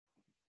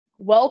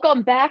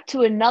Welcome back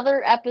to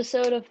another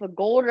episode of the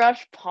Gold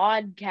Rush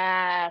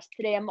podcast.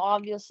 Today I'm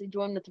obviously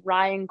joined with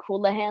Ryan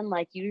Coolahan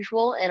like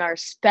usual and our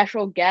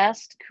special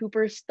guest,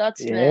 Cooper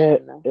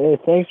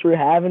Stutzman. Thanks for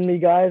having me,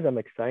 guys. I'm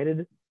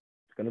excited.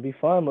 It's going to be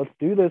fun. Let's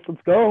do this.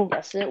 Let's go.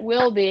 Yes, it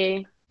will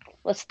be.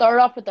 Let's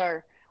start off with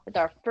our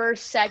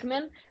first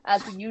segment,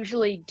 as we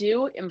usually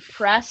do,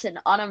 impress and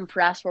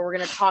unimpress, where we're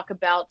going to talk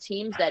about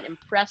teams that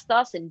impressed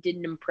us and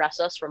didn't impress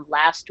us from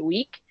last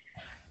week.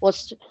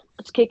 Let's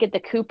kick it to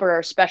Cooper,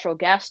 our special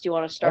guest. Do you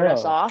want to start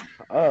us off?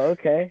 Oh,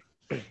 okay.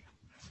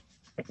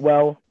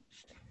 Well,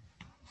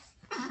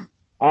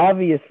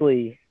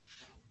 obviously,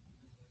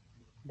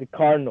 the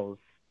Cardinals,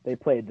 they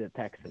played the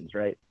Texans,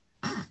 right?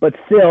 But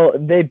still,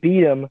 they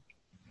beat them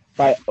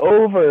by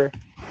over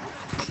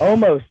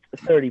almost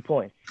 30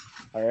 points,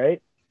 all right?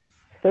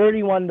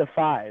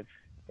 31-5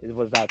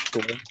 was that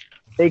score.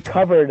 They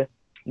covered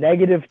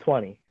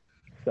 -20.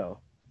 So,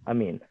 I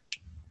mean,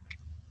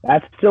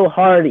 that's still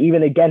hard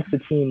even against a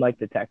team like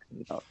the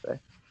Texans, I'll say.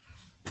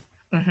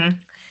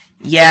 Mm-hmm.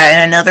 Yeah,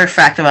 and another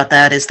fact about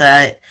that is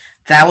that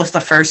was the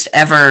first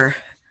ever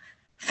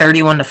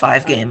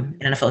 31-5 game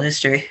in NFL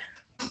history.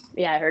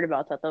 Yeah, I heard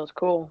about that. That was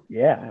cool.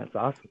 Yeah, that's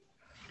awesome.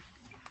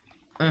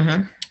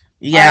 Mm-hmm.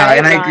 Yeah, right,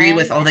 and I Ryan. agree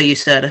with all that you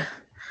said.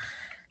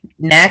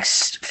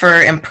 Next,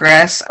 for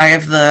impress, I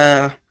have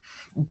the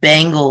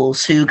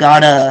Bengals, who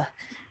got a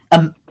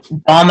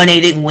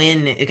dominating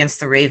win against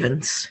the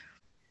Ravens.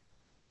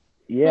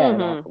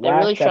 Yeah, They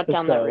really shut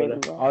down that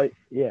Ravens.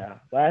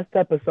 Last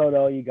episode,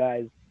 all you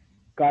guys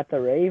got the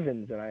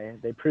Ravens,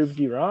 and they proved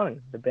you wrong.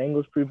 The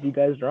Bengals proved you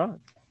guys wrong.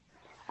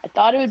 I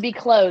thought it would be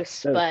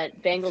close, but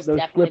Bengals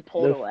definitely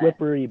pulled away. The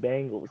slippery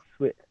Bengals.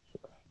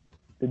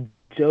 The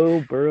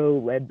Joe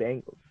Burrow-led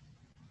Bengals.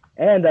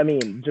 And, I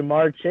mean,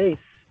 Jamar Chase,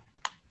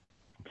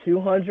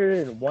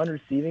 201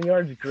 receiving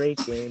yards. Great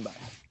game by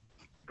him.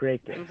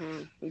 Great game.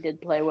 Mm-hmm. He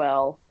did play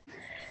well.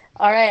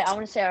 All right, I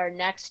want to say our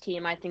next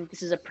team, I think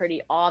this is a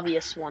pretty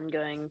obvious one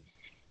going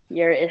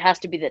here. It has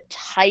to be the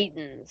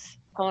Titans,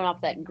 coming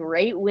off that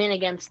great win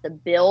against the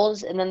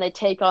Bills, and then they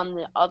take on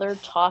the other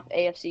top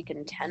AFC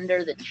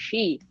contender, the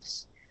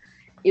Chiefs.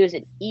 It was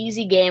an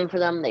easy game for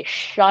them. They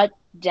shut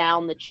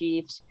down the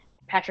Chiefs.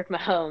 Patrick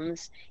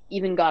Mahomes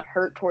even got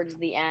hurt towards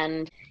the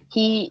end.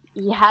 He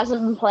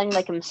hasn't been playing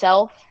like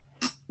himself.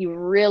 He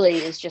really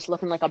is just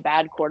looking like a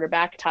bad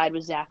quarterback, tied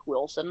with Zach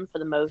Wilson for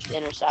the most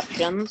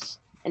interceptions.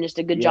 And just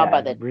a good job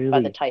by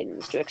the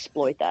Titans to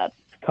exploit that.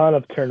 Ton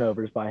of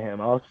turnovers by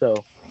him.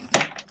 Also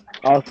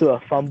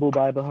a fumble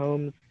by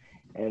Mahomes.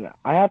 And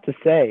I have to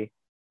say,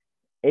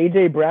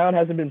 A.J. Brown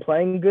hasn't been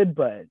playing good,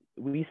 but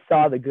we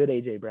saw the good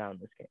A.J. Brown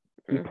this game.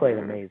 He played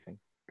amazing.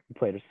 He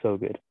played so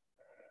good.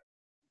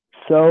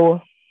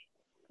 So,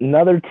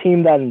 another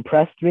team that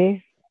impressed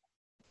me,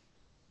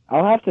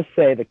 I'll have to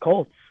say the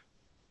Colts.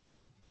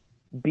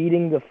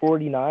 Beating the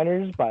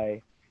 49ers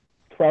by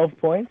 12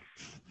 points.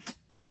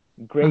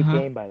 Great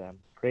game by them.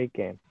 Great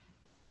game.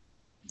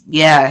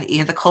 Yeah,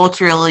 the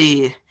Colts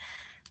really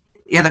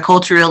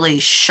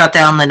shut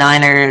down the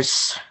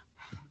Niners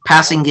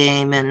passing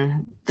game,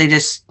 and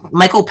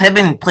Michael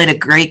Pittman played a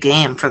great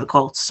game for the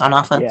Colts on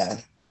offense. Yeah,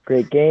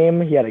 great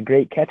game. He had a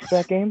great catch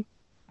that game.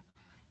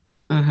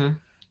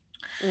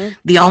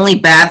 The only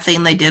bad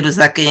thing they did with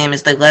that game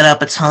is they let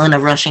up a ton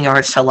of rushing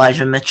yards to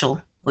Elijah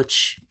Mitchell,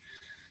 which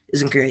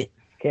isn't great.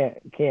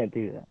 Can't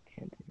do that.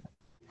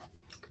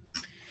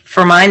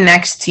 For my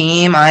next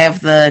team, I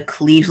have the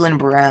Cleveland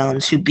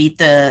Browns, who beat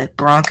the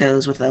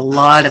Broncos with a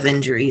lot of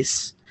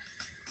injuries.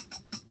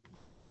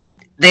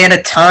 They had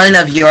a ton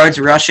of yards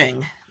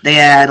rushing. They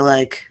had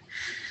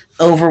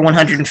over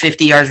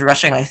 150 yards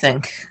rushing, I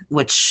think,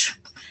 which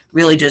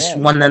really just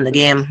won them the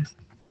game.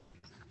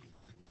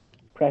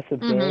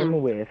 Impressive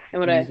game with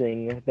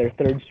using their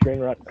third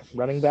string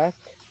running back.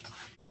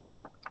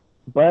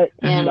 But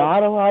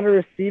not a lot of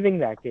receiving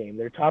that game.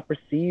 Their top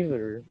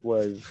receiver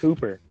was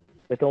Hooper,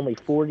 with only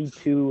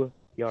 42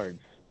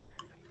 yards.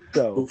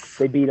 So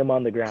they beat him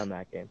on the ground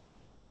that game.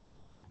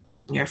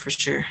 Yeah, for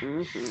sure.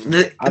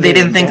 They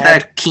didn't think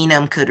that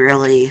Keenum could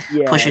really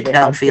push it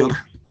downfield.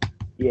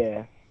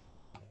 Yeah.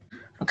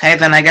 Okay,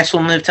 then I guess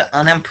we'll move to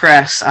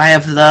unimpressed. I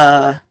have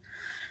the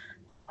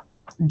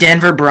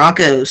Denver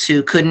Broncos,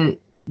 who couldn't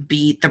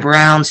beat the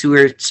Browns, who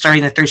were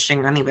starting the third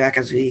string running back,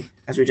 as we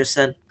just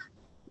said.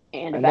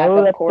 And a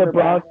backup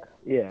quarterback.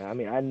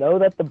 I know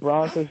that the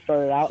Broncos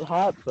started out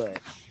hot, but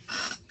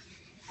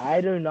I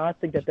do not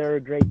think that they're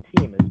a great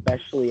team,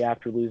 especially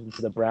after losing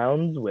to the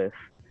Browns with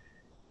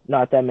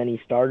not that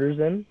many starters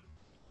in.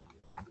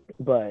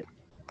 But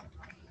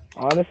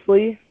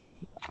honestly,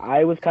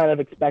 I was kind of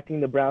expecting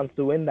the Browns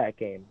to win that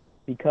game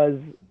because,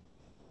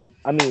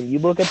 you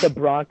look at the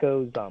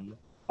Broncos'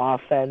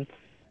 offense,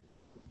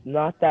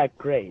 not that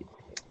great.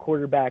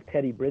 Quarterback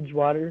Teddy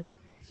Bridgewater,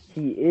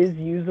 he is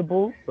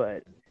usable,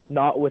 but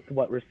not with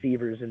what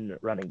receivers and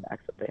running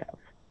backs that they have.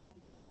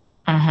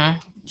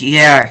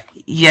 Yeah,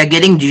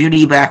 getting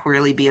Judy back will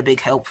really be a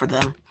big help for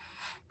them,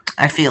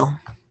 I feel.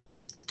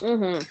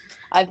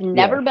 I've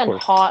never been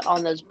hot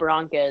on those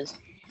Broncos.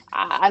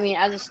 I mean,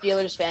 as a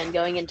Steelers fan,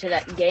 going into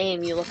that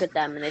game, you look at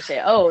them and they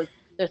say, "Oh,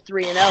 they're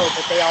 3-0,"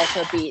 but they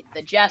also beat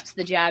the Jets,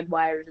 the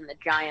Jaguars, and the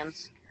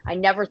Giants. I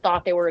never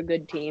thought they were a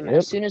good team. Yep.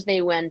 As soon as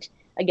they went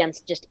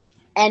against just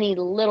any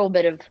little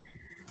bit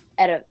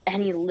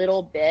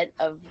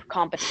of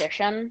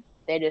competition,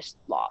 they just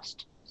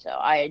lost. So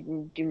I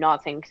do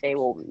not think they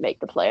will make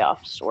the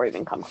playoffs or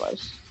even come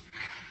close.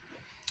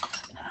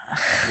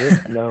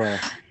 Yep, no.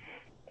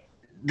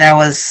 That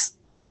was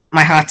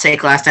my hot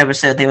take last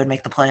episode. They would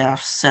make the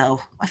playoffs, so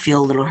I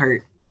feel a little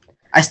hurt.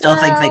 I still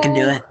think they can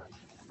do it.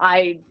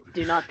 I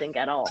do not think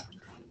at all.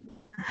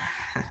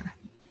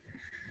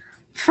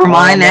 For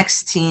my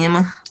next team,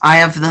 I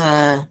have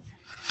the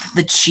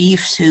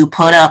Chiefs, who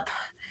put up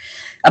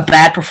a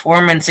bad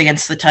performance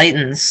against the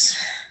Titans.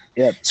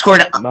 Yep.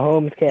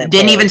 Mahomes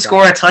Didn't even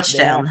score a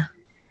touchdown.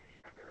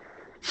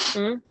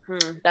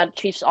 Mm-hmm. That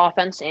Chiefs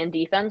offense and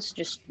defense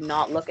just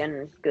not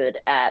looking good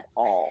at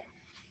all.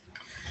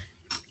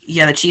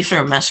 Yeah, the Chiefs are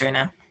a mess right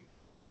now.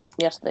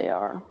 Yes, they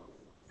are.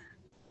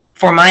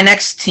 For my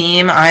next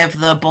team, I have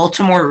the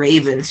Baltimore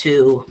Ravens,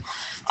 who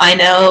I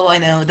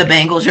know the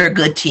Bengals are a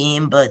good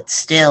team, but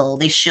still,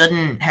 they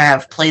shouldn't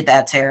have played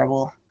that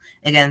terrible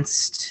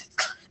against.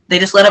 They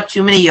just let up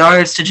too many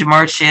yards to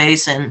Jamar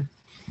Chase and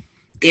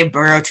gave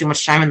Burrow too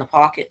much time in the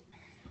pocket.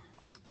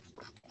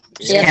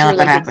 Just can't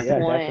let that happen.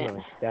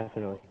 Yeah,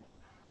 definitely.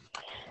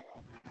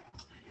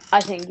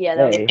 I think, yeah.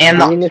 Hey,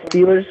 being a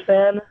Steelers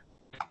fan,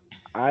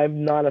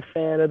 I'm not a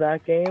fan of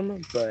that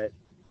game, but,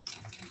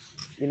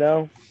 you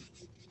know,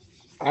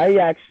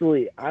 I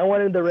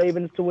wanted the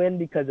Ravens to win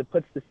because it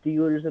puts the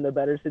Steelers in a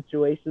better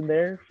situation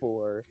there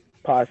for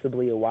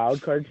possibly a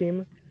wild card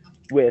team,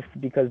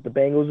 because the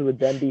Bengals would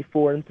then be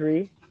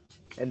 4-3,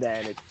 and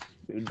then it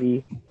would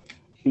be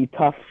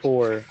tough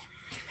for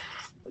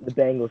the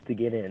Bengals to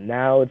get in.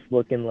 Now it's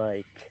looking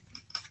like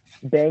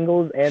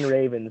Bengals and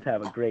Ravens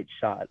have a great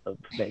shot of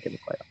making the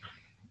playoffs.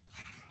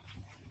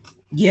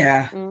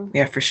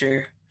 Yeah, for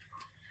sure.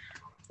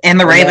 And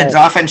the Ravens'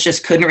 offense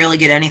just couldn't really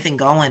get anything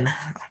going.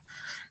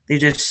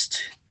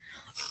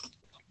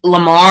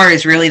 Lamar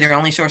is really their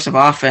only source of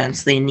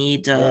offense. They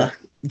need to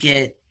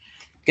get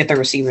the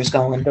receivers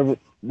going.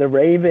 The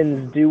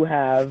Ravens do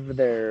have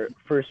their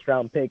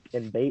first-round pick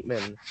in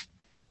Bateman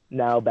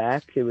now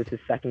back. It was his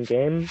second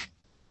game.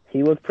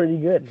 He looked pretty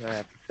good, I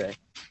have to say.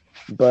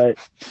 But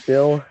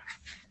still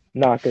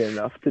not good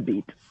enough to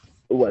beat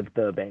what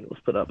the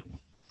Bengals put up.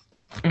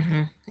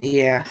 Mm-hmm.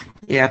 Yeah,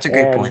 that's a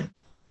good point.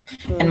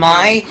 And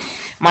my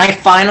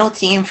final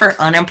team for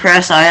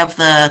unimpressed, I have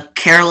the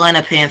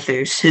Carolina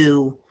Panthers,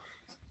 who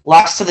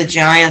lost to the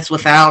Giants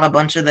without a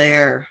bunch of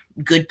their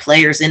good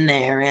players in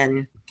there,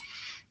 and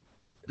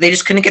they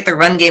just couldn't get the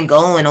run game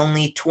going.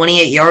 Only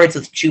 28 yards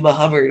with Chuba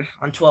Hubbard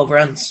on 12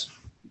 runs.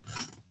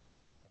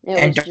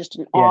 It was just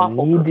an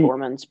awful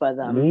performance by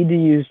them. Need to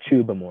use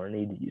Chuba more. I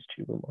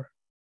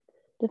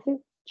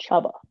think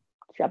Chuba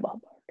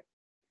Hubbard.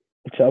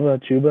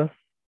 Chuba?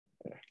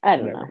 I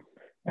don't know.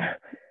 I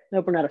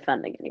hope we're not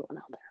offending anyone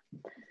out there.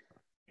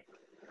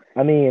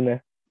 I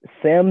mean,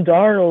 Sam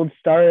Darnold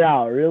started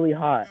out really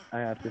hot, I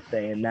have to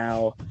say, and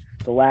now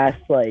the last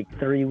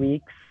 3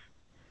 weeks,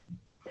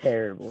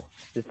 terrible.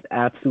 Just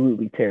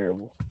absolutely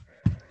terrible.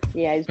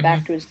 Yeah, he's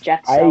back to his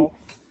Jet self.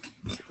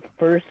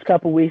 First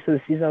couple weeks of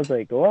the season, I was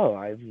like, whoa,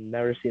 I've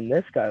never seen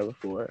this guy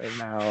before. And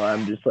now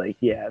I'm just like,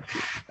 yeah,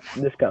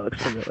 this guy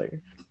looks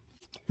familiar.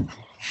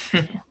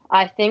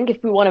 I think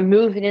if we want to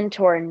move it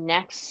into our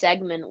next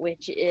segment,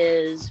 which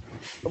is,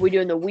 are we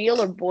doing the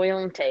wheel or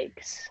boiling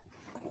takes?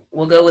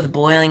 We'll go with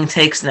boiling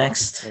takes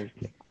next.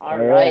 All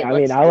right. I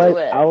mean,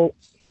 I'll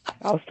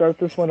start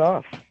this one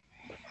off.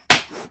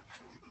 All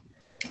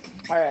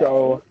right.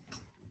 So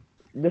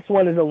this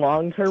one is a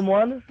long-term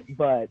one,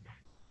 but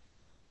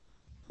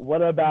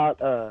what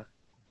about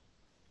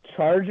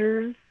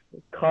Chargers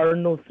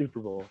Cardinals Super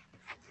Bowl?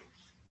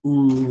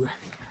 Ooh.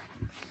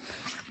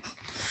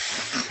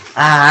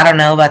 I don't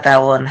know about that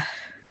one.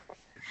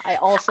 I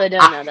also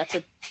don't know.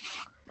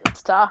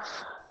 It's tough.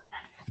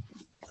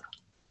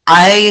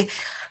 I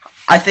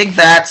think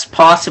that's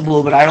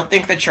possible, but I don't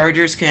think the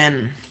Chargers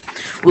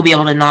will be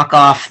able to knock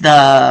off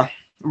the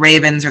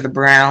Ravens or the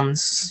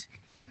Browns.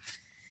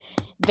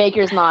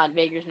 Baker's not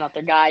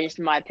their guy, just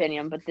in my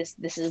opinion, but this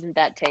isn't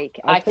that take.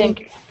 I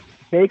think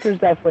Baker's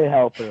definitely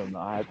helping them,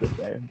 I have to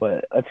say,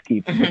 but let's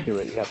keep to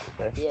what you have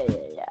to say.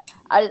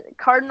 Yeah.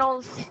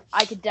 Cardinals,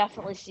 I could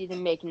definitely see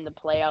them making the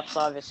playoffs,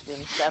 obviously,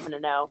 in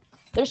 7-0.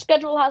 Their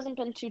schedule hasn't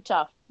been too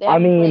tough. They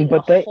haven't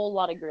played a whole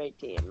lot of great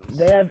teams.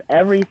 They have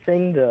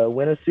everything to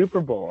win a Super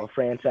Bowl. A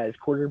franchise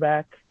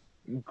quarterback,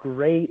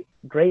 great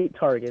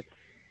targets.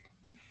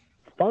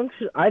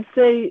 I'd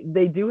say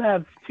they do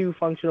have two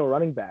functional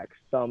running backs.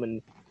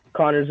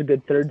 Connor's a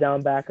good third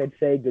down back, I'd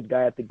say. Good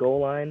guy at the goal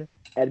line.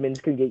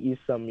 Edmonds could get you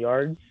some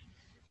yards.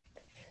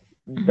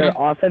 Their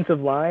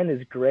offensive line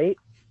is great,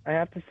 I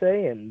have to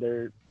say, and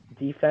their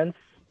defense,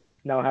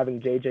 now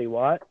having J.J.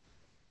 Watt.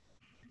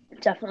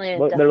 Definitely.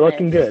 They're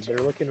looking good. They're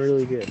looking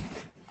really good.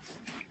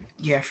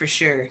 Yeah, for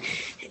sure.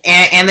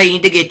 And they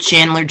need to get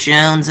Chandler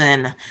Jones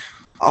and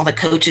all the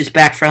coaches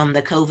back from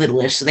the COVID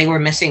list. So they were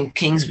missing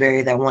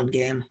Kingsbury that one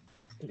game,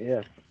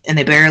 Yeah. and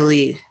they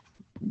barely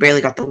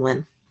got the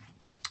win.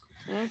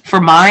 Mm.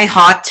 For my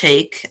hot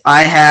take,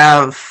 I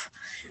have.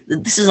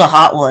 This is a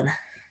hot one.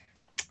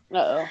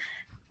 Uh-oh.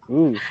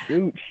 Ooh,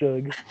 shoot,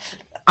 Shug.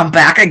 I'm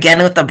back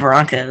again with the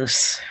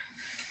Broncos.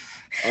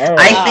 Oh,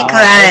 I think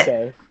that-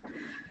 Okay.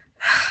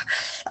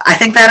 I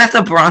think that if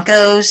the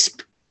Broncos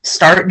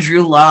start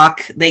Drew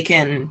Lock, they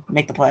can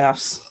make the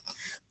playoffs.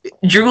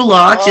 Drew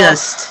Lock Oh.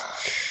 just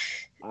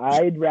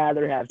I'd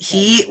rather have.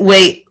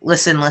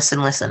 listen.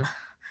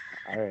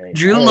 All right.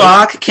 Drew all right.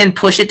 Lock can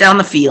push it down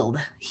the field.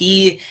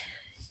 He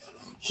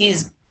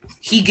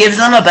gives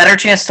them a better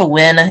chance to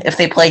win if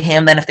they play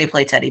him than if they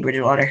play Teddy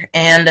Bridgewater.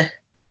 And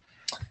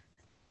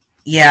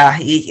yeah,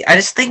 I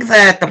just think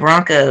that the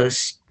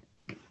Broncos,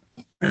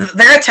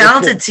 they're a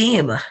talented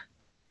team.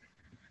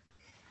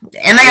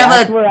 And they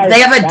have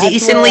a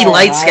decently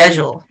light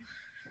schedule.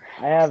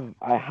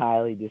 I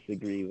highly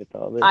disagree with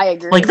all this. I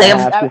agree. Like, I they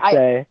have to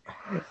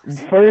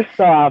say, first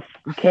off,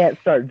 you can't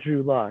start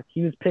Drew Lock.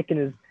 He was picking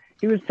his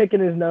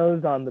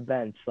nose on the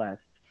bench last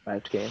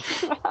game.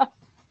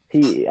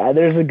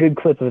 There's a good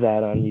clip of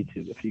that on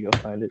YouTube if you go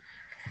find it.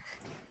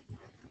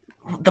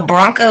 The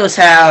Broncos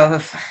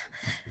have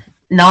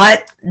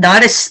not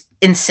a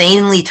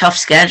insanely tough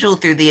schedule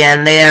through the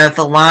end. They have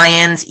the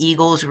Lions,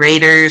 Eagles,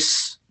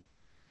 Raiders.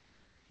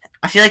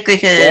 I feel like they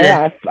could.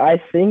 Yeah,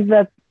 I think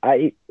that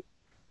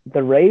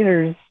the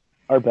Raiders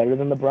are better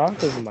than the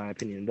Broncos in my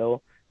opinion.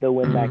 They'll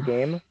win that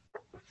game.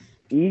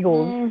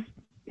 Eagles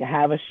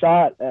have a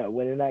shot at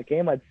winning that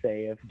game, I'd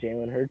say, if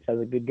Jalen Hurts has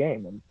a good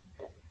game and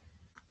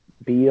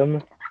beat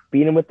him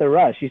with the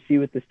rush. You see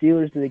what the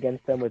Steelers did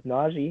against them with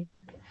Najee,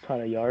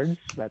 ton of yards.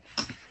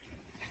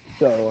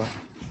 So.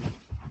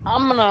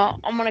 I'm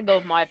gonna go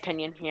with my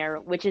opinion here,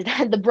 which is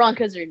that the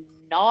Broncos are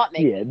not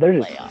making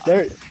playoffs.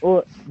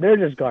 They're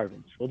just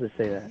garbage. We'll just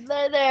say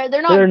that.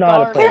 They're not They're not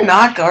garbage. They're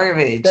not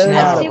garbage. They're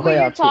not I a see what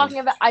you're playoff talking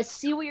team. about. I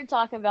see what you're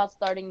talking about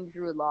starting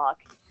Drew Lock.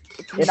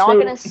 It's If not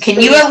they- gonna.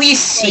 Can you at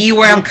least see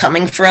where I'm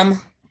coming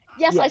from?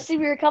 Yes, I Yes. see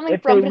where you're coming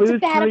If from, they but it's a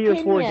lose bad 3 or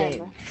 4 opinion.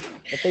 games,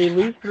 if they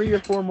lose 3 or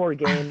 4 more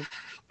games,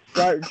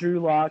 start Drew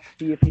Lock.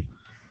 See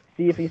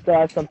if he still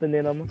has something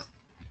in him.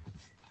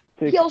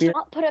 He'll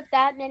not put up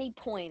that many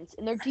points,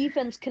 and their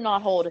defense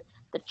cannot hold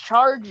the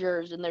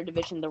Chargers in their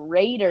division, the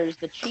Raiders,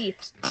 the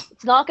Chiefs.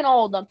 It's not going to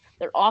hold them.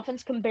 Their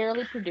offense can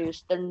barely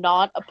produce. They're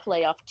not a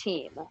playoff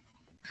team.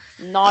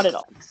 Not at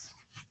all.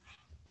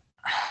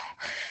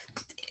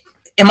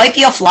 It might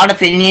be a flawed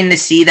opinion to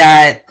say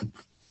that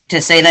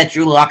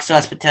Drew Lock still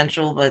has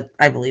potential, but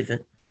I believe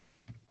it.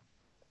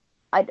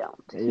 I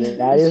don't.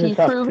 That is a He's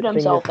tough proven thing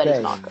himself to that he's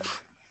say. not good.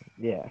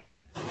 Yeah,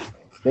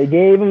 they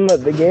gave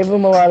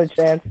him a lot of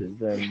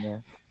chances,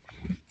 and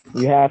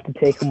you have to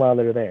take them while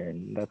they're there,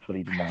 and that's what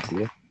he did not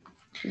do.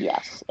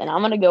 Yes, and I'm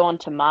going to go on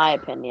to my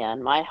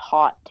opinion, my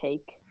hot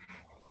take.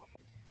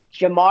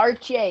 Jamar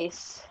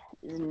Chase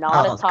is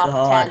not a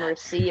top 10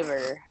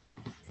 receiver.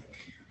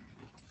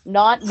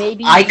 Not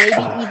maybe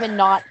even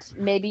not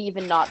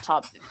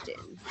top 15.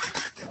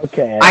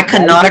 Okay, I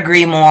could not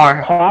agree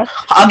more.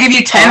 I'll give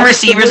you 10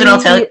 receivers and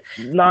I'll tell you.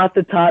 Not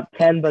the top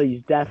 10, but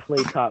he's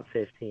definitely top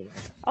 15.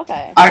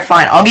 Okay. All right,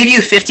 fine. I'll give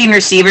you 15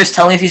 receivers.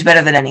 Tell me if he's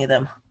better than any of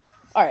them.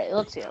 All right,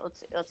 let's hear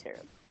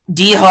it.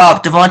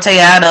 D-Hop, Devontae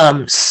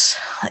Adams,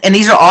 and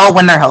these are all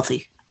when they're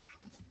healthy.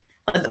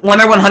 When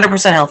they're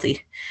 100%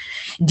 healthy.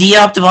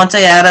 D-Hop,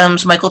 Devontae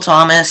Adams, Michael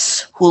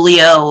Thomas,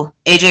 Julio,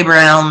 A.J.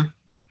 Brown,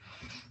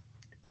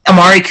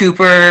 Amari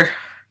Cooper,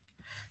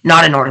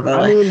 not in order, by the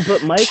way. I mean,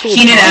 but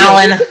Keenan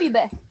Allen.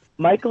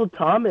 Michael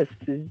Thomas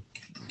is,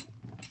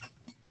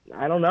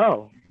 I don't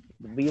know.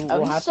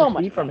 We'll have so to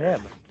much see from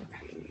him.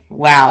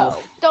 Wow.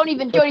 Oh, don't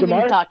even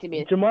talk to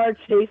me. Jamar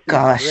Chase is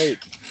Gosh.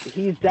 great.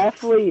 He's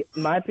definitely,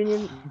 in my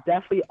opinion,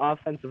 definitely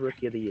offensive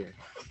rookie of the year.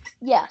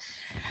 Yes,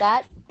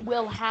 that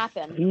will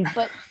happen.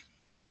 But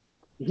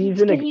He's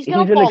gonna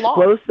an fall off.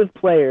 explosive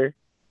player.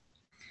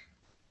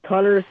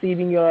 Ton of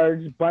receiving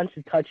yards, bunch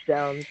of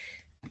touchdowns.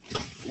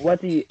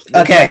 There's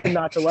nothing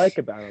not to like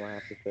about him, I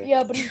have to say.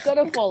 yeah, but he's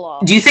gonna fall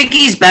off. Do you think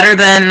he's better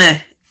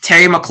than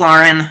Terry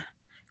McLaurin,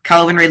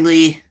 Calvin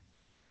Ridley,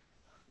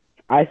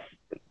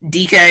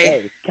 DK?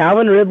 Hey,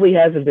 Calvin Ridley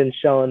hasn't been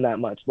showing that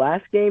much.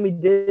 Last game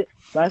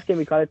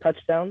he caught a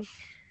touchdown,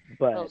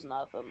 but That was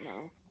nothing,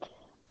 no.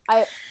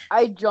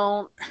 I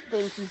don't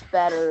think he's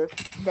better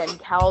than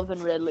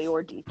Calvin Ridley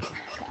or DK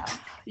Metcalf.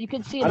 You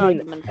could see an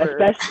argument for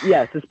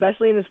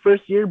especially in his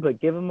first year, but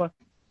give him a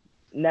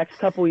next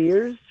few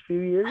years,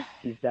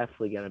 he's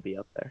definitely gonna be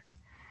up there.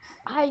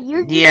 I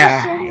agree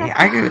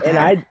with And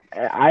that.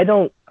 I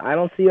don't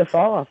see a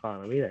fall off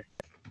on him either.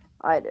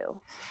 I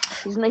do.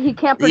 He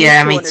can't produce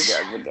 200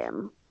 yards a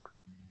game.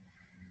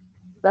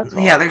 That's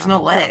all. There's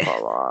no way.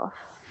 Fall off.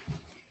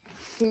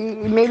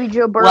 Maybe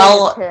Joe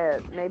Burrow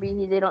gets hit.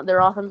 Maybe their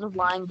offensive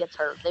line gets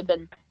hurt. They've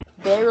been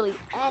barely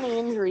any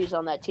injuries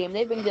on that team.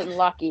 They've been getting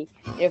lucky.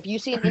 If you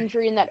see an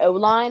injury in that O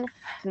line,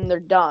 then they're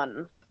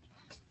done.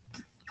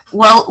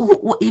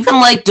 Well, even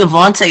like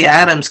Devontae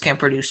Adams can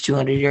produce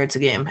 200 yards a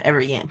game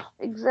every game.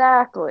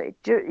 Exactly.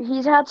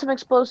 He's had some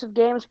explosive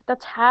games, but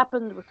that's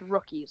happened with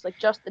rookies like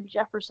Justin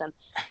Jefferson.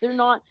 They're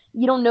not.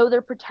 You don't know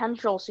their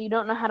potential, so you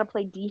don't know how to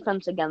play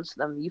defense against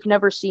them. You've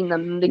never seen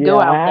them. They go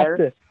out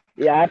there.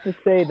 I have to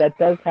say that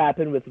does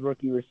happen with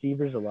rookie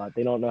receivers a lot.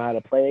 They don't know how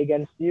to play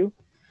against you.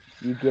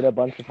 You get a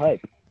bunch of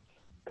hype.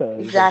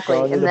 Exactly,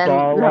 and and the then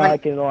ball you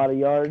haven't- getting a lot of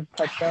yards,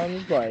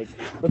 touchdowns. Like,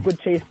 look what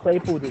Chase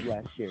Claypool did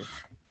last year.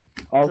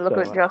 Also, look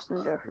at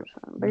Justin Jefferson.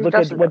 Look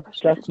at what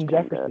Justin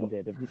Jefferson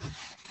did.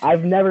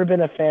 I've never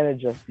been a fan of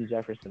Justin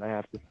Jefferson. I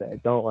have to say, I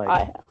don't like.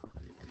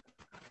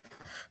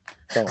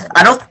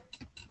 I don't.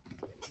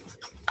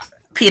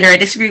 Peter, I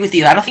disagree with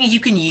you. I don't think you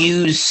can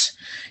use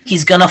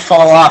he's gonna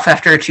fall off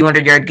after a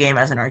 200-yard game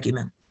as an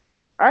argument.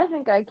 I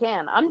think I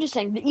can. I'm just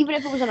saying that even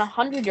if it was in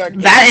 100-yard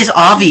game, that is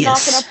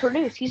obvious. He's not going to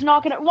produce. He's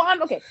not going to. Well,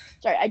 I'm okay.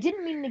 Sorry, I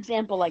didn't mean an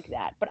example like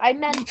that, but I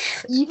meant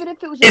even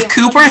if it was. If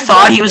Cooper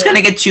thought he was going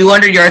to get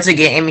 200 yards a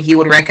game, he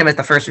would rank him as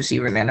the first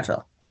receiver in the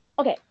NFL.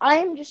 Okay,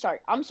 I'm sorry,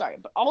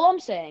 but all I'm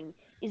saying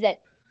is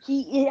that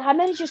I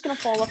meant he's just going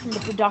to fall off from the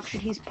production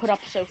he's put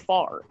up so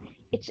far.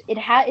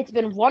 It's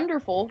been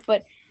wonderful,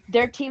 but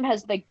their team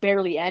has like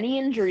barely any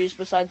injuries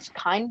besides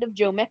kind of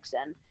Joe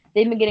Mixon.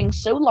 They've been getting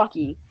so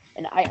lucky.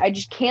 And I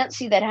just can't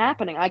see that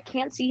happening. I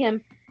can't see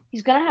him.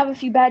 He's gonna have a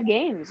few bad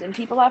games, and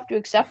people have to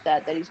accept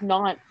that he's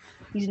not.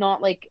 Yeah,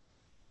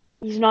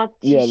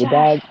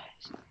 the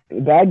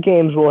bad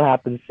games will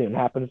happen soon.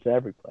 Happens to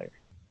every player.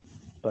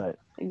 But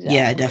exactly.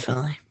 Yeah,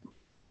 definitely.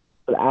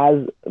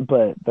 But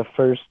the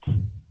first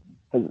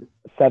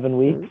 7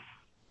 weeks,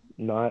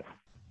 not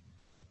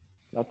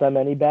that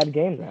many bad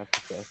games, I have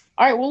to say.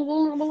 All right,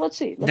 well let's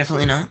see.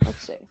 Definitely not.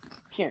 Let's see.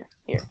 Here.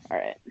 All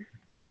right.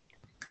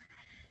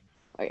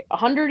 Okay,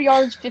 100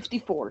 yards,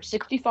 54,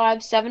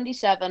 65,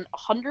 77,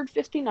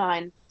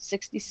 159,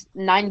 60,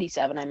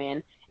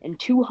 97, and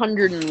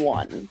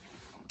 201.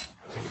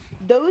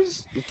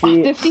 Those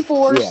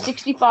 54,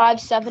 65,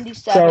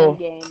 77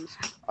 games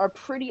are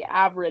pretty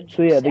average.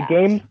 So yeah,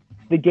 stats.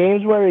 the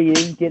games where he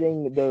is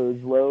getting those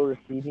low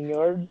receiving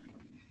yards,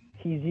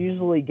 he's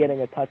usually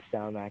getting a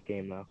touchdown that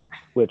game though.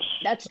 Which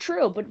that's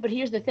true, but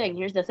here's the thing.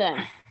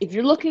 If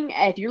you're looking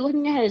at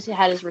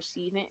his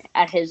receiving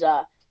at his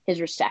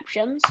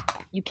receptions,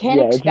 you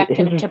can't expect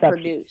him to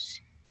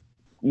produce.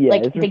 Yeah,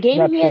 like the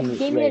game he had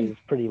is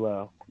pretty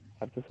low.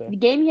 I have to say. The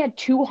game he had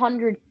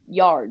 200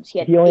 yards. He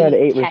only had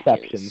 8 catches.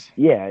 receptions.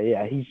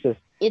 Yeah, he's just.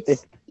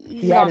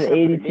 He had an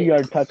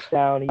 82-yard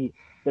touchdown.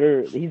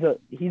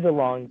 He's a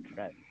long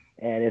threat,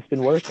 and it's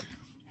been working.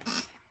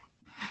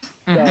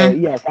 So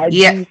yes, I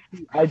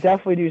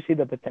definitely do see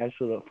the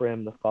potential for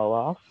him to fall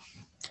off.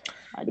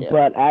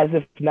 But as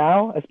of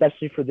now,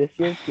 especially for this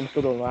year, teams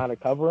still don't know how to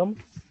cover him.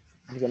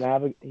 He's gonna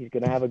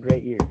have a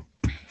great year,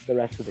 the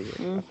rest of the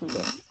year.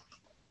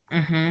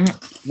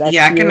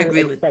 Yeah, I can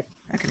agree with that.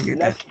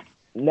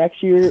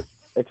 Next year,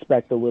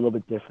 expect a little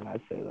bit different.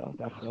 I'd say though,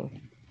 definitely.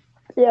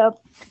 Yeah.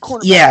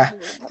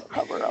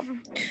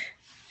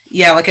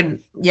 Yeah. Like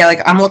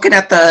I'm looking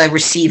at the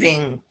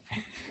receiving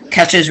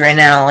catches right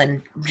now,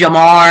 and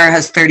Jamar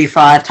has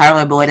 35,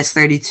 Tyler Boyd has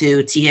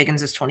 32, T.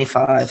 Higgins has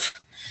 25.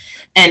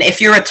 And if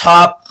you're a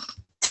top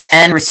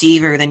 10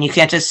 receiver, then you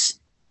can't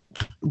just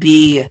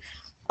be.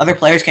 Other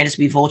players can't just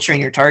be vulturing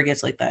your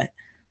targets like that.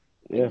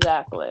 Yeah.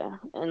 Exactly.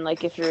 And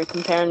like if you're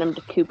comparing them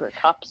to Cooper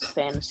Kupp's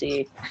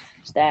fantasy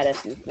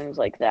status and things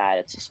like that,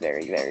 it's just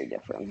very, very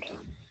different.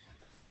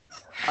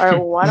 All right,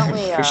 well, why don't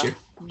we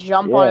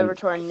jump on over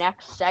to our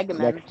next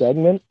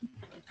segment?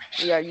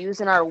 We are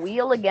using our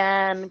wheel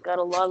again. Got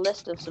a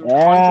list of some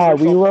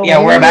controversial.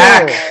 Yeah, we're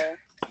back.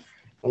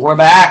 We're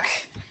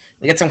back.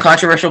 We got some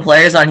controversial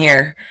players on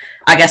here.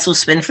 I guess we'll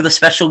spin for the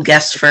special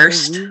guests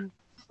first.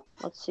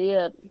 Let's see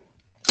it.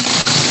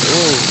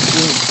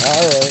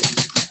 All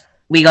right.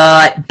 We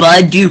got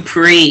Bud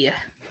Dupree.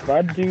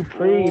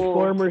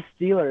 Former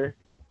Steeler.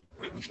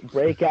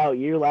 Breakout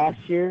year last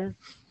year.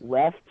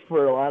 Left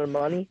for a lot of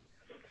money.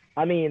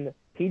 I mean,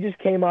 he just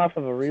came off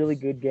of a really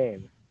good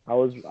game. I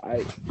was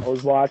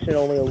watching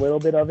only a little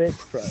bit of it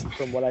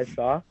from what I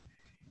saw.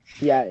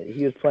 Yeah,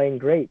 he was playing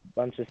great.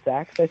 Bunch of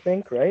sacks, I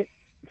think, right?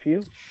 A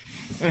few.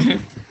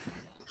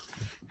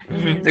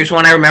 There's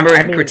one I remember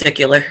in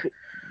particular.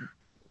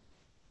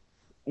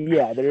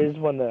 Yeah, there is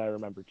one that I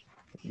remembered.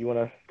 You want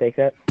to take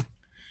that?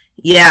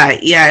 Yeah.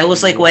 It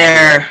was like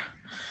where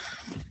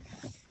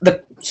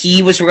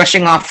he was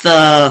rushing off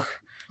the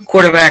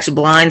quarterback's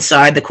blind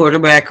side. The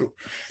quarterback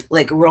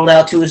rolled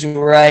out to his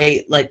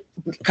right,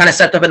 kind of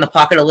stepped up in the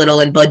pocket a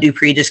little, and Bud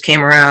Dupree just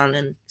came around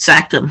and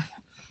sacked him.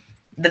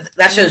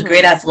 That shows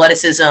great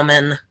athleticism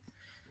and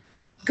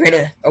great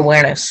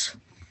awareness.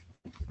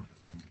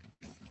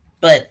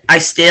 But I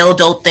still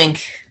don't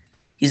think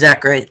he's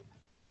that great.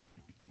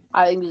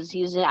 I think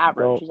he's an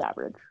average. Well, he's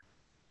average.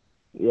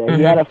 Yeah,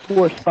 he had a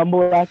forced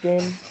fumble that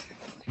game.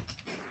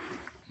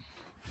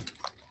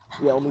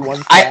 Yeah, only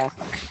one sack.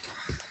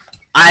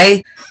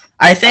 I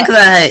think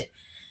that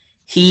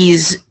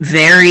he's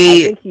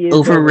very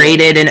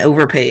overrated and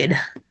overpaid.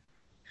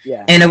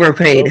 Yeah. and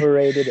overpaid.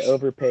 Overrated,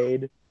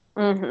 overpaid.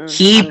 Mm-hmm.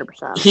 He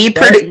 100%.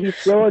 But he's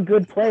still a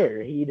good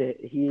player.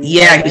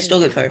 He's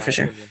still a good player for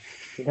sure.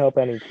 He'd help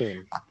any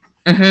team.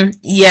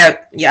 Yeah.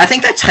 I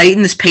think the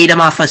Titans paid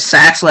him off of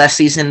sacks last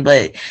season,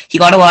 but he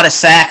got a lot of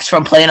sacks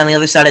from playing on the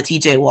other side of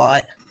T.J.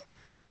 Watt.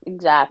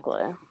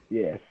 Exactly.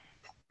 Yes.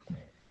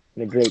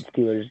 And a great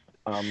Steelers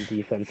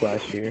defense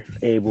last year,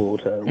 able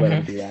to let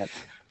him do that.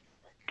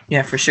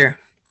 Yeah, for sure.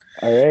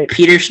 All right.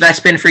 Peter, should I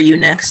spin for you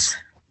next?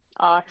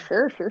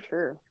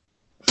 Sure.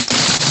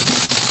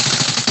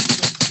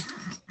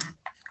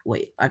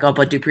 Wait, I got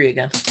Bud Dupree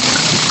again.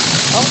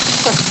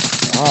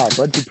 Oh.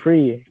 Bud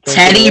Dupree.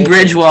 Teddy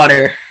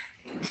Bridgewater.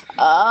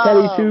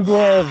 Teddy Two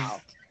Gloves.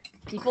 Wow.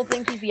 People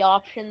think he's the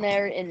option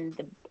there in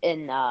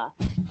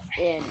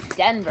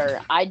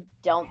Denver. I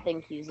don't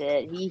think he's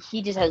it.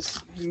 He just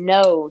has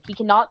he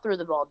cannot throw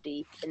the ball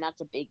deep, and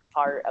that's a big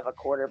part of a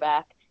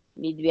quarterback.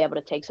 You need to be able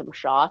to take some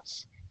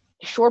shots.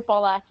 Short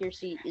ball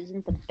accuracy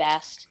isn't the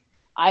best.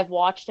 I've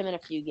watched him in a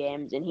few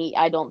games, and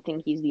I don't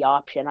think he's the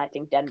option. I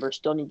think Denver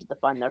still needs to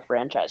find their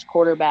franchise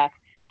quarterback.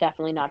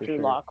 Definitely not Drew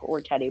Lock or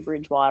Teddy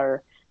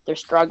Bridgewater. They're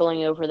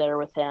struggling over there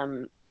with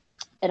him,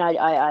 and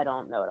I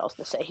don't know what else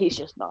to say. He's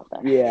just not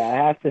there. Yeah, I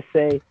have to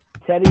say,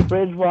 Teddy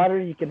Bridgewater,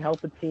 you can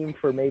help a team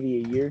for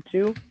maybe a year or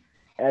two,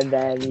 and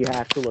then you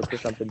have to look for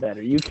something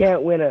better. You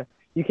can't win a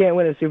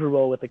Super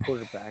Bowl with a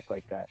quarterback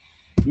like that.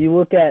 You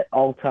look at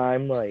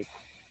all-time like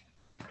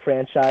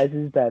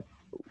franchises that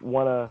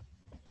won a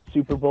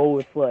Super Bowl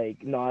with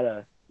like not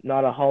a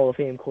Hall of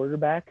Fame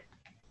quarterback.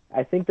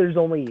 I think there's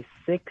only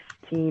 6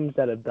 teams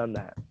that have done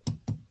that.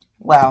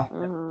 Wow.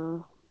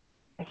 Mm-hmm.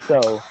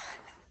 So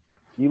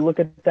you look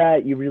at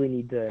that, you really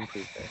need to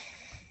improve there.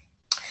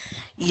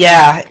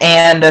 Yeah,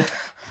 and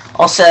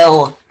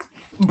also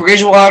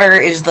Bridgewater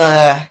is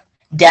the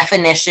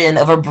definition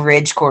of a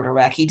bridge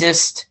quarterback. He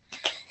just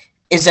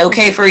is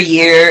okay for a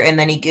year, and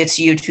then he gets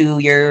you to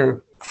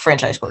your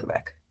franchise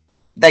quarterback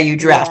that you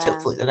draft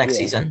hopefully the next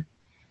season.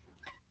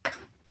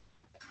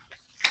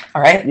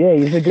 All right. Yeah,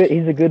 he's a good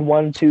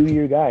 1-2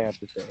 year guy, I have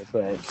to say,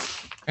 but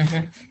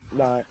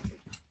not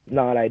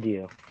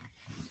ideal.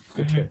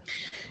 Sure.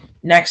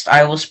 Next,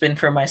 I will spin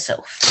for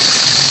myself.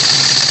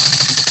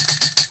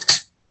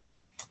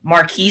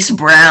 Marquise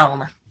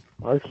Brown.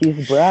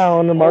 Hollywood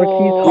Brown.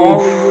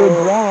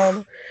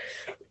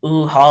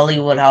 Ooh,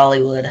 Hollywood.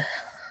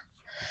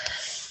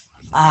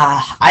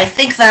 I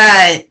think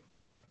that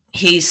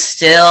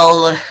he's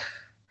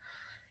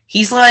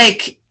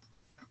like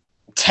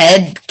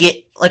Ted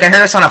I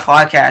heard this on a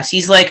podcast.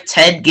 He's like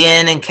Ted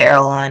Ginn in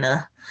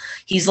Carolina.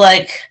 He's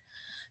like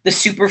the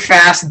super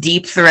fast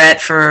deep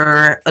threat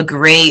for a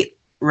great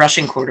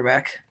rushing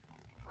quarterback.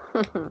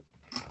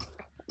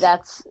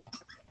 That's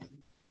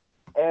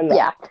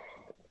yeah.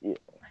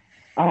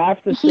 I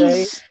have to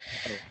say,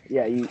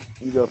 yeah, you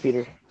go,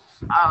 Peter.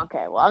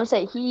 Okay, well, I'm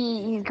saying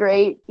he's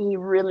great. He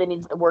really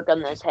needs to work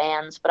on those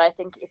hands, but I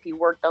think if he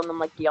worked on them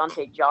like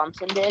Deontay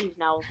Johnson did, he's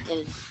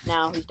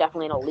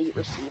definitely an elite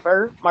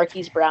receiver.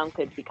 Marquise Brown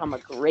could become a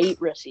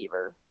great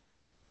receiver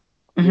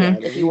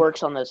if he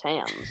works on those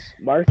hands.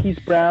 Marquise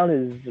Brown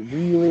is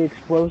really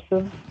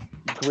explosive.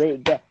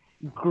 Great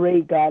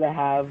guy to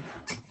have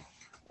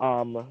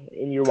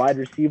in your wide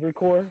receiver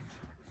core.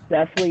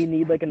 Definitely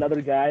need like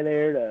another guy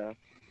there to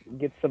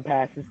get some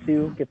passes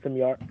to, get some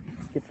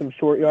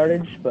short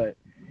yardage. But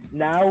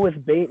now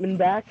with Bateman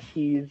back,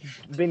 he's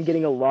been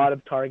getting a lot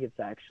of targets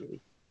actually,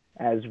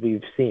 as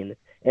we've seen,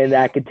 and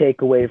that could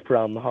take away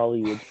from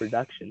Hollywood's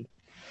production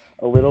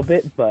a little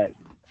bit. But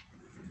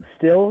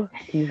still,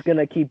 he's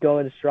gonna keep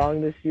going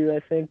strong this year. I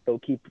think they'll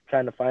keep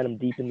trying to find him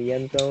deep in the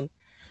end zone,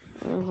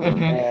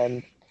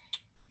 and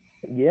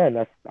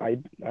yeah, I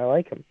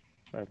like him.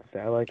 I have to say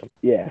I like him.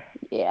 Yeah.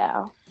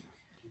 Yeah.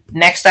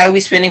 Next, I will be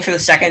spinning for the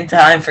second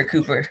time for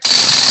Cooper.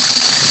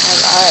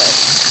 Alright.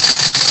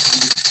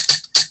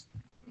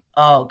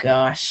 Oh,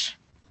 gosh.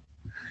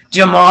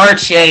 Ja'Marr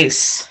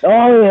Chase.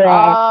 Oh,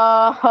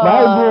 yeah.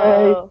 My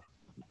boy,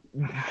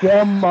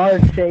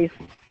 Ja'Marr Chase,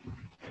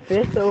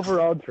 5th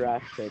overall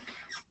draft pick.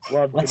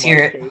 Love Let's Ja'Marr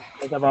hear it. Chase.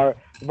 As I've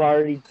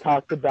already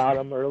talked about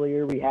him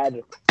earlier.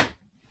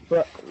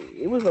 But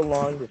it was a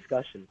long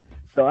discussion.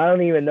 So I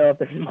don't even know if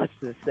there's much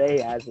to say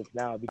as of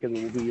now because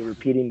we'll be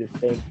repeating the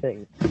same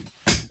thing.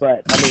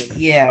 But, I mean,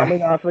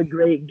 coming off a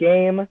great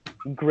game,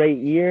 great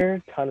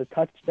year, ton of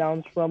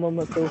touchdowns from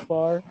him so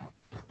far.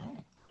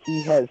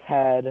 He has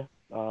had,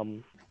 let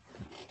me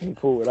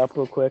pull it up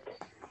real quick.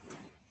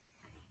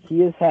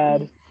 He has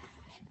had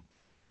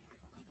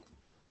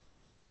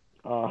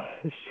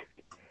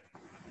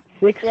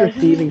 6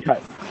 receiving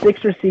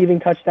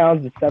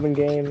touchdowns in 7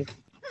 games.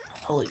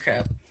 Holy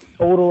crap.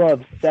 Total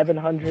of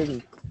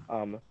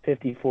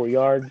 754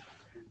 yards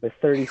with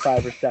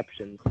 35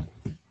 receptions.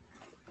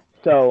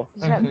 So,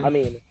 I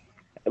mean,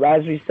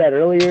 as we said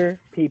earlier,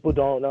 people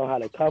don't know how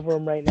to cover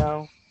him right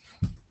now.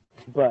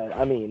 But,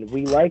 I mean,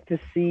 we like to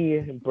see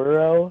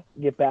Burrow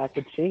get back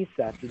with Chase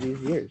after these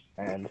years.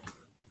 And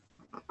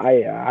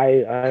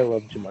I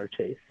love Jamar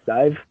Chase.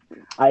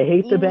 I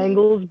hate the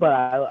Bengals,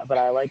 but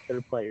I like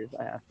their players.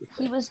 I have to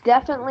He say. was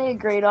definitely a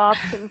great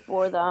option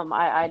for them.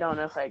 I don't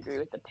know if I agree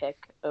with the pick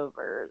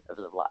over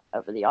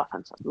the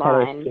offensive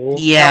line. Sewell.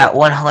 Yeah, No,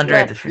 one but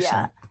hundred yeah,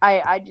 percent.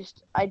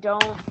 I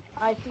don't.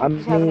 I I think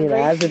he's having a mean,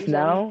 great as of season.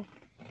 now,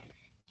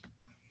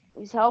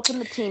 He's helping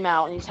the team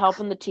out, and he's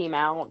helping the team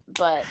out.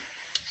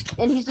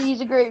 And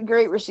he's a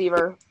great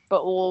receiver.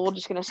 But we're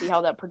just gonna see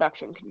how that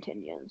production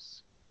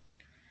continues.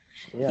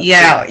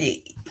 Yeah,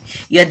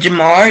 yeah.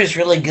 Jamar is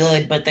really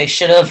good, but they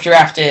should have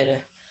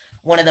drafted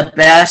one of the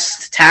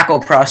best tackle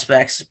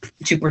prospects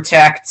to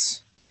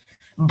protect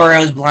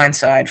Burrow's blind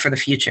side for the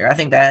future. I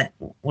think that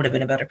would have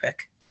been a better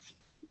pick.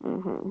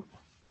 Mm-hmm.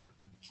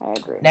 I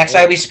agree. Next,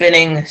 I'll be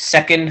spinning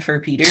second for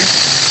Peter.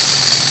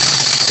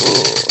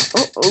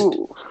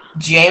 Oh.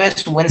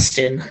 Jameis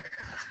Winston.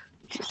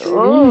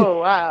 Oh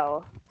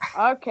wow.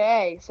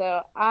 Okay,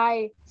 so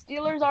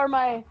Steelers are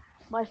my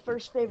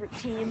first favorite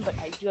team, but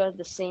I do have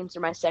the Saints are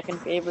my second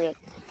favorite.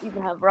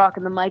 Even have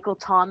rocking the Michael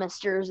Thomas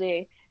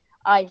jersey.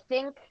 I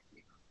think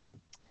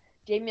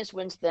Jameis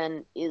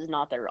Winston is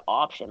not their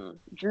option.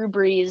 Drew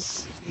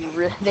Brees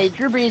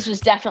was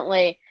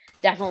definitely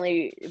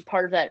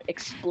part of that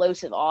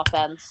explosive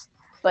offense,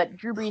 but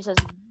Drew Brees has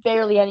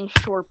barely any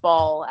short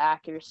ball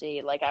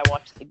accuracy. Like, I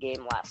watched the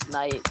game last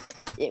night.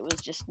 It was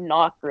just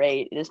not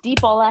great. His deep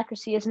ball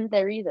accuracy isn't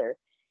there either.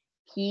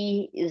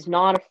 He is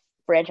not a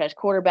franchise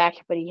quarterback,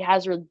 but he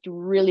has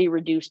really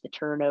reduced the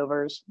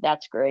turnovers.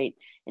 That's great.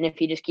 And if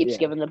he just keeps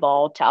giving the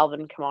ball to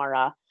Alvin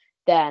Kamara,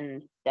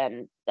 then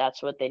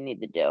that's what they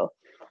need to do.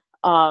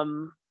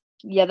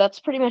 Yeah, that's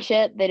pretty much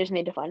it. They just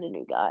need to find a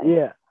new guy.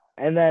 Yeah,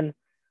 and then,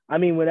 I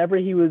mean, whenever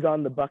he was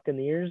on the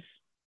Buccaneers,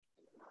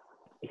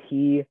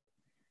 he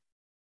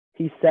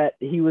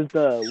was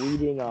the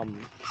leading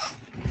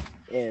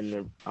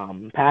in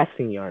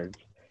passing yards.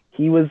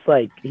 He's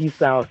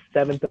now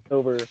 7th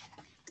over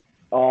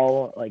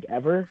all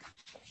ever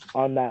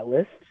on that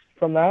list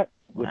from that.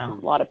 Wow.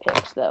 A lot of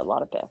picks, though. A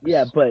lot of picks.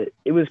 Yeah, but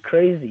it was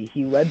crazy.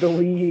 He led the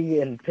league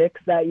in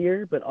picks that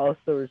year, but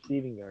also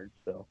receiving yards.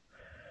 So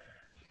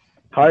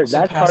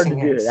that's hard to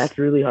do. That's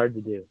really hard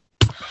to do.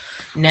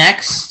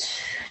 Next,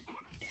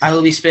 I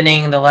will be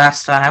spinning the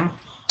last time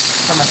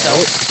for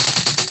myself.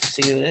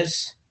 See who it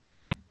is.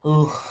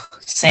 Ooh,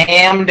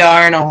 Sam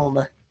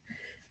Darnold.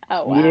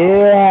 Oh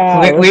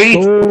wow. Yeah.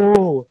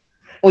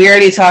 We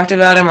already talked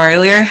about him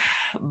earlier,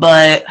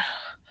 but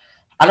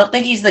I don't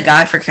think he's the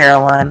guy for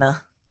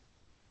Carolina.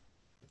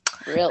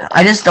 Really?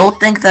 I just don't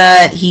think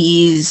that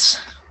he's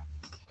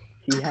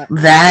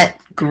that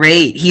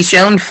great. He's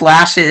shown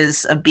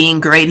flashes of being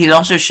great. He's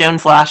also shown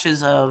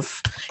flashes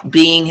of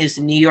being his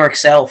New York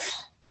self,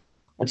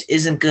 which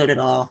isn't good at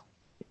all.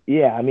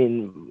 Yeah, I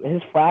mean,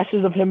 his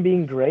flashes of him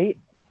being great.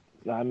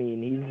 I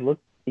mean,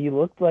 he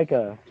looked like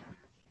a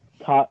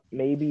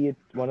maybe it's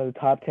one of the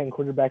top 10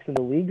 quarterbacks in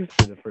the league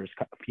for the first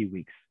few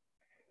weeks.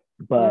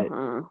 But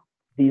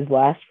these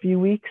last few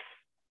weeks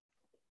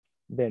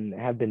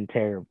have been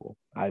terrible.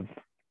 I've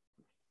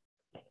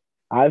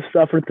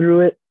suffered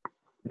through it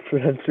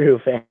through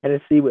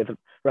fantasy with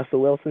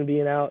Russell Wilson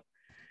being out,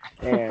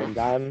 and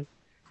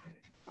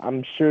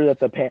I'm sure that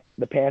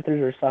the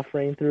Panthers are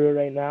suffering through it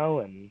right now,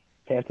 and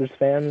Panthers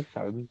fans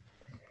are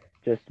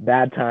just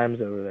bad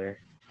times over there.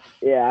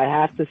 Yeah, I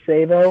have to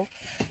say though,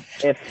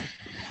 if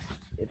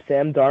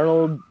Sam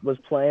Darnold was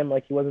playing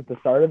like he was at the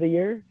start of the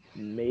year,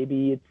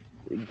 maybe it's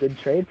a good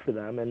trade for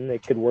them, and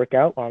it could work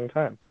out long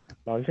term.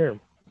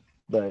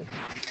 But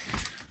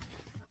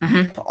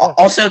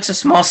also, it's a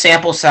small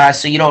sample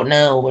size, so you don't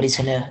know what he's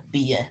gonna be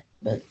yet.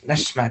 But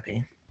that's just my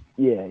opinion.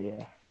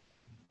 Yeah.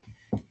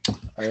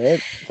 All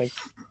right.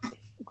 Thanks.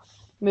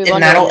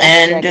 And that'll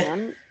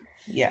end.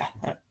 Yeah,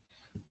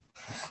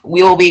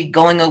 we will be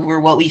going over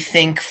what we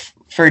think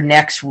for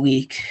next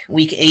week.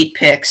 Week 8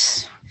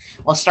 picks.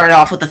 We'll start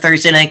off with the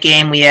Thursday night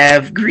game. We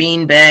have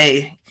Green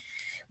Bay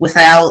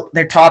without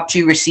their top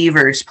 2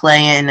 receivers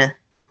playing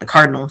the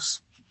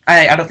Cardinals.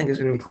 I don't think it's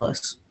going to be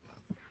close.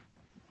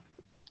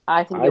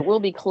 I think it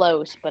will be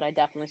close, but I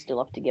definitely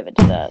still have to give it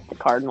to the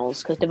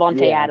Cardinals because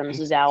Devontae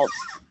Adams is out.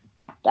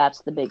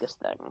 That's the biggest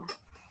thing.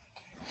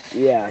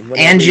 Yeah.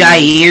 And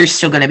Jair's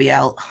still going to be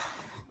out.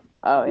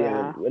 Oh,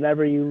 yeah.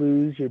 Whenever you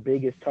lose your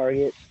biggest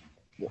target,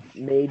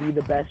 maybe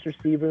the best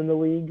receiver in the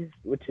league,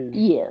 which is...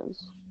 He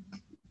is.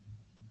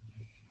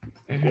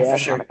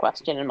 That's not a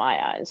question in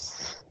my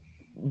eyes.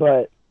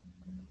 But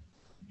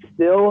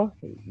still,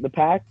 the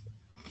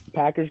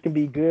Packers can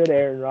be good.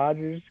 Aaron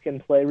Rodgers can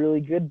play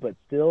really good, but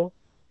still,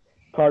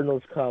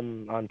 Cardinals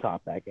come on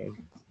top that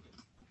game.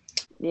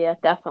 Yeah,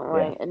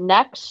 definitely. Yeah. And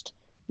next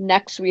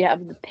we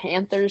have the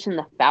Panthers and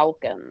the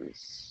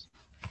Falcons.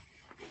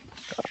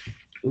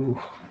 Ooh.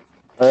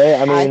 All right.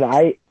 I mean,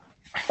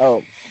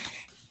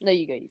 No,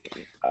 you go.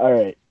 All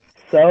right.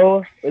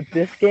 So with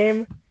this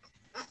game,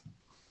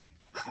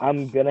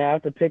 I'm gonna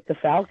have to pick the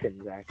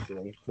Falcons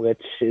actually,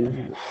 which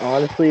is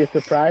honestly a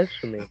surprise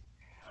for me.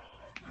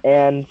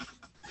 And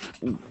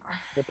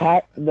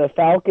the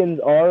Falcons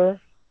are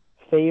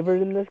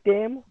favored in this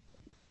game,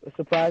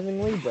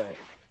 surprisingly, but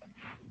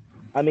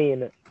I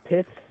mean,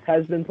 Pitts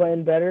has been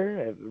playing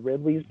better.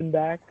 Ridley's been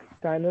back,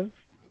 kind of.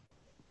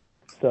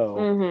 So,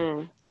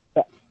 Mm-hmm.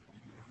 I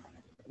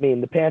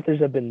mean, the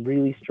Panthers have been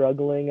really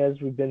struggling, as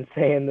we've been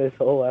saying this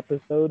whole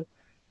episode.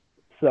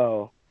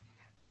 So,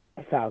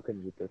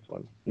 Falcons with this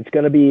one. It's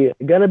gonna be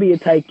a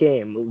tight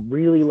game, a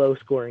really low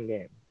scoring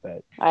game.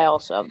 But I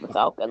also have the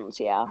Falcons.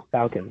 Yeah.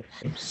 Falcons.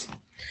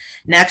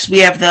 Next, we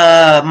have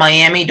the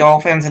Miami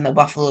Dolphins and the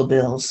Buffalo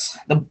Bills.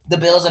 The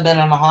Bills have been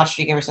on a hot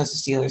streak ever since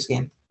the Steelers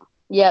game.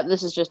 Yeah,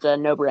 this is just a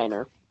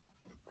no-brainer.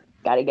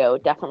 Got to go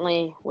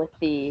definitely with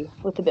the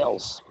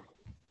Bills.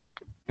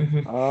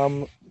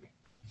 Mm-hmm.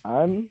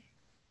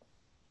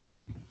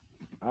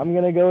 I'm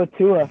gonna go with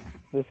Tua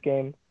this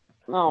game.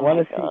 Oh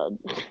my God.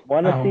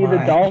 Want to see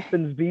the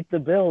Dolphins beat the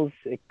Bills?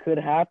 It could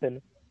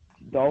happen.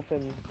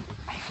 Dolphins.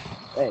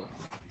 Hey,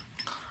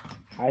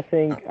 I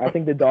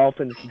think the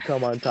Dolphins should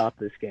come on top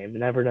this game. You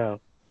never know.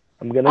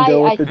 I'm gonna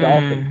go with the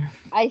Dolphins.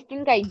 I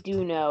think I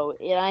do know,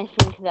 and I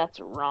think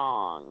that's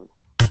wrong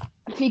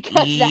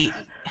because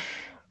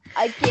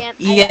I can't.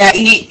 Yeah,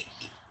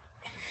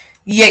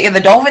 the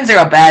Dolphins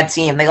are a bad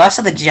team. They lost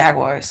to the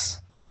Jaguars.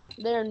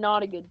 They're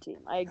not a good team.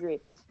 I agree.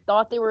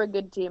 Thought they were a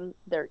good team.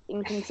 They're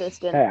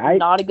inconsistent. Hey,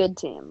 not a good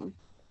team.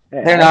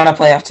 They're not a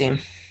playoff team.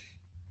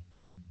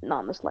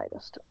 Not in the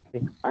slightest.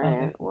 All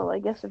right. Well, I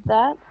guess with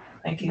that,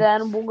 Thank you.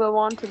 then we'll go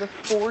on to the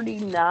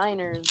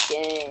 49ers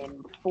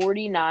game.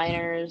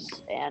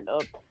 49ers and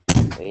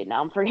wait,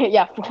 now I'm forgetting.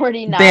 Yeah,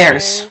 49ers.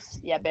 Bears.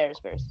 Yeah,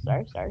 Bears.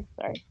 Sorry.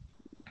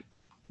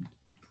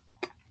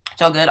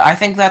 It's all good. I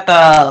think that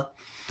the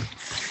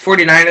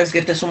 49ers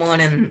get this one,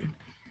 and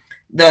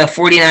the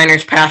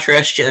 49ers pass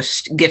rush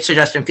just gets to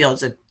Justin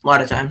Fields a lot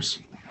of times.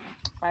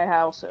 I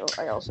also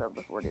have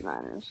the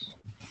 49ers.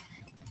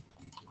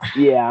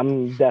 Yeah,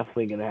 I'm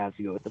definitely going to have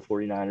to go with the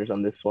 49ers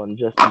on this one.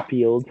 Justin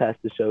Fields has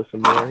to show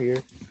some more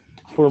here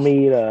for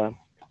me to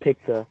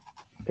pick the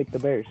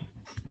Bears.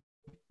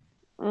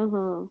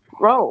 Mm-hmm.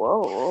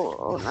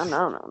 Whoa.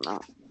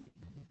 No.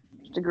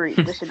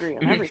 Disagree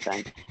on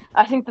everything.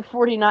 I think the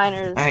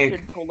 49ers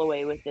should pull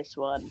away with this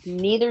one.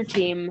 Neither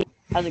team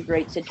has a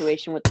great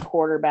situation with the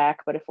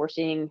quarterback, but if we're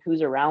seeing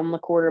who's around the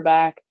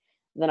quarterback,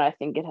 then I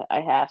think it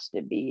has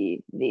to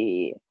be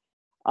the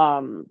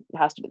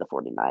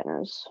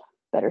 49ers.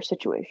 Better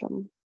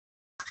situation.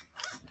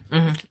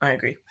 I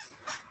agree.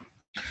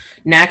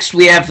 Next,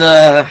 we have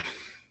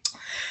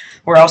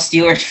we're all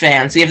Steelers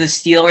fans. We have the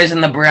Steelers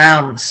and the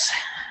Browns.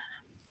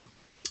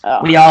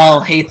 We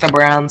all hate the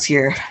Browns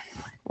here.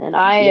 And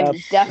I am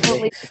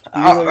definitely...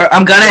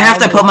 I'm going to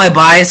have to put my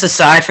bias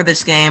aside for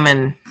this game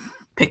and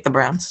pick the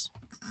Browns.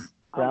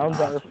 Browns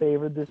are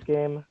favored this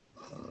game,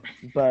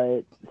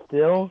 but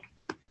still,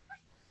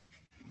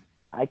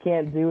 I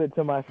can't do it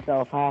to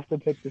myself. I have to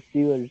pick the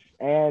Steelers,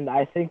 and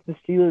I think the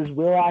Steelers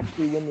will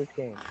actually win this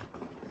game.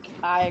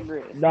 I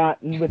agree.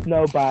 Not with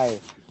no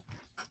bias.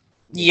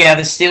 Yeah,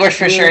 the Steelers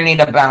for sure need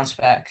a bounce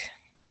back.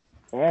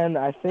 And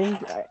I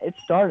think it's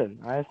starting.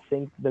 I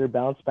think their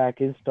bounce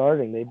back is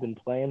starting. They've been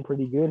playing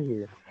pretty good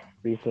here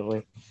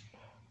recently.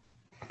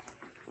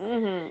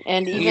 Mm-hmm.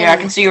 And I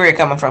can see where you're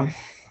coming from.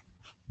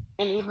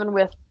 And even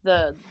with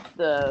the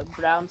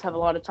Browns have a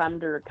lot of time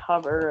to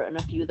recover, and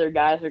a few of their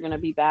guys are going to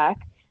be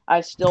back,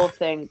 I still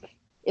think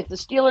if the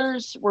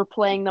Steelers were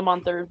playing them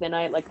on Thursday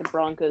night like the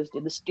Broncos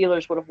did, the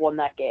Steelers would have won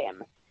that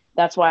game.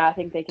 That's why I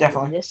think they can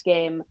win this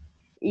game.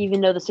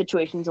 Even though the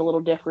situation's a little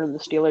different, the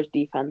Steelers'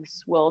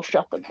 defense will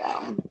shut them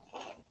down.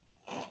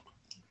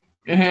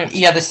 Mm-hmm.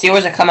 Yeah, the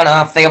Steelers are coming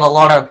off. They've had a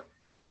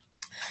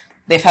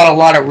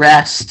lot of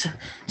rest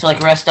to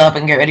rest up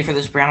and get ready for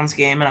this Browns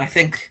game, and I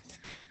think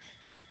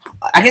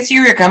I can see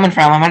where you're coming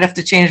from. I might have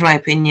to change my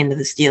opinion to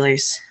the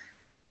Steelers.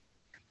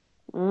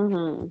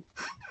 Mm-hmm.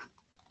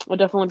 It'll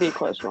definitely be a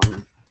close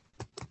one.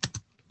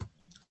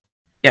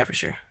 Yeah, for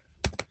sure.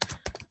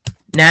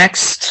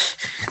 Next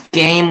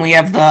game, we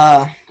have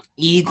the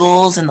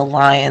Eagles and the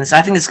Lions.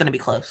 I think it's going to be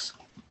close.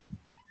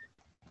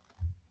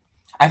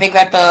 I think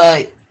that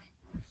the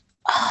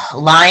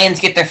Lions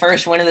get their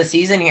first win of the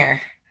season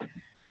here.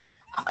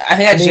 I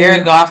think that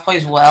Jared Goff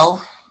plays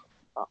well.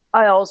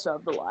 I also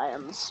have the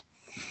Lions.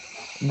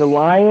 The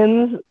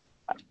Lions,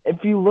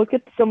 if you look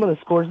at some of the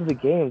scores of the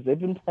games, they've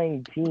been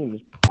playing teams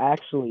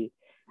actually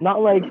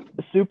not like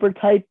super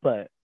tight,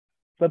 but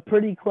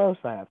pretty close,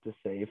 I have to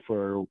say,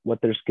 for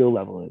what their skill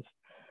level is.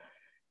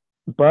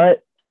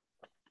 But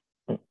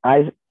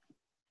I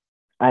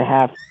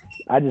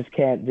just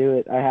can't do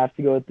it. I have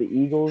to go with the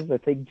Eagles. I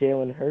think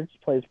Jalen Hurts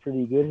plays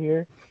pretty good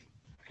here.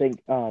 I think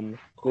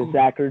with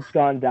Zach Ertz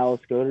gone,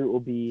 Dallas Goedert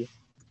will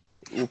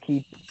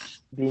keep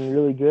being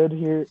really good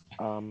here.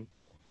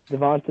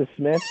 Devonta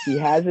Smith, he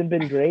hasn't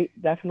been great,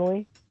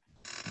 definitely,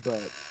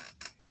 but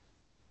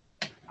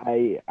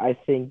I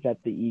think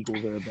that the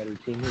Eagles are a better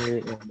team here,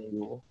 and they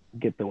will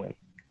get the win.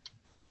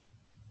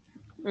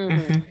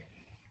 Mm-hmm.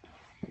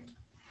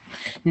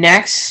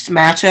 Next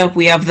matchup,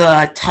 we have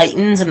the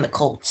Titans and the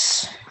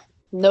Colts.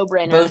 No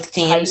brainer. Both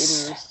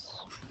teams. Titans.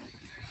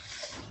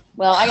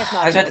 Well, I guess I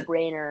not was a about to-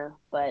 no-brainer,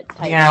 but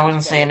Titans Yeah, I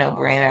wasn't still saying look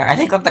no-brainer. I awesome.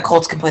 think that the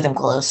Colts can play them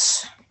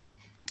close.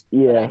 But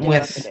I Yeah, do With-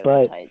 have to go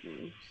but with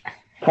Titans.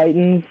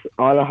 Titans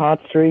on a hot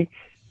streak,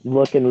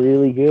 looking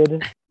really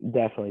good.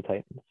 Definitely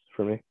Titans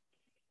for me.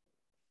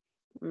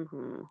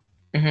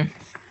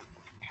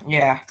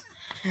 Yeah.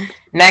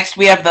 Next,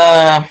 we have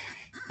the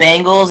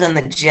Bengals and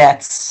the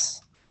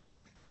Jets.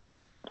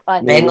 I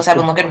Yeah, Bengals have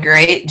been looking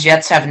great.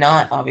 Jets have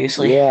not,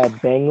 obviously. Yeah,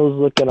 Bengals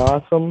looking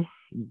awesome.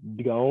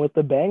 Going with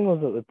the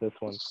Bengals with this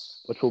one,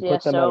 which will Yeah,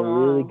 put them so at a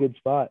really am I. good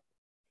spot.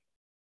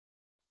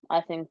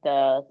 I think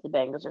the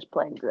Bengals are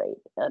playing great,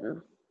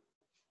 and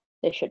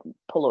they should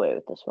pull away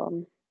with this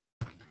one.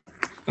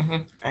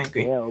 I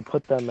agree. Yeah, we'll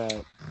put them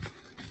at,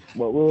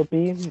 what will it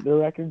be? The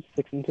record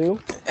 6-2.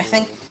 I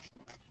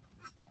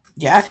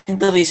think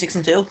they'll be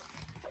 6-2.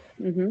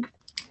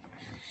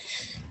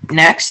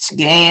 Next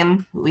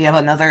game, we have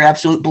another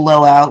absolute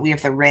blowout. We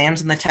have the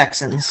Rams and the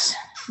Texans.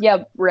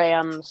 Yeah,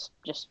 Rams.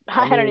 Just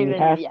I I don't mean,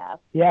 even.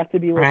 You have to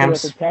be looking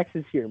Rams. at the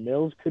Texans here.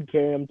 Mills could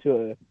carry them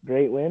to a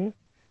great win,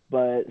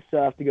 but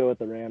still have to go with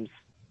the Rams.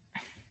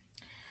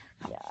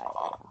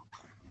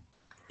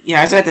 Yeah,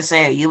 I was about to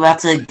say, are you about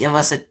to give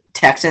us a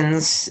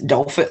Texans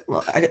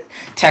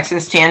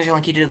tangent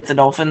like you did with the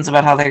Dolphins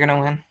about how they're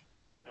gonna win?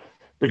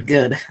 But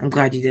good. I'm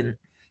glad you didn't.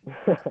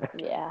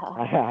 Yeah.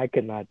 I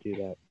could not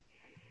do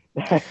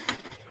that.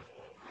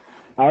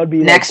 I would be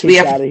Next, kicked we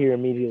have- out of here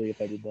immediately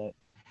if I did that.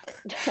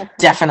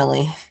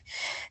 Definitely.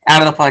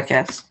 Out of the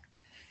podcast.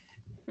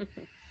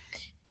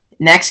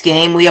 Next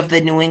game, we have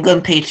the New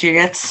England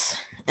Patriots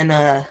and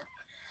the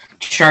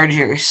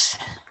Chargers.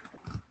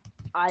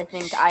 I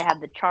think I have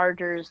the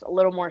Chargers. A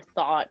little more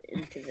thought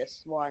into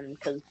this one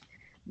because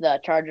the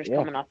Chargers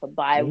coming off a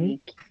bye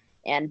week,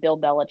 and Bill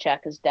Belichick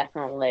is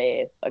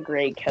definitely a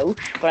great coach.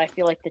 But I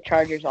feel like the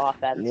Chargers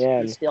offense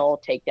can still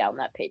take down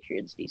that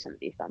Patriots decent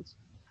defense.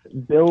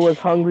 Bill was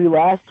hungry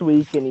last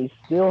week, and he's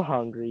still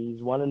hungry.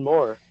 He's wanting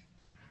more.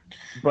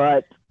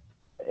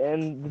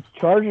 And the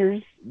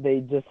Chargers,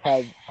 they just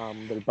had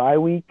their bye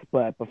week,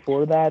 but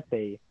before that,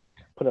 they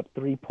put up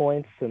 3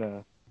 points in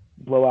a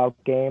blowout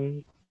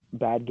game,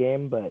 bad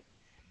game. But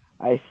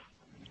I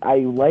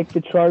like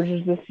the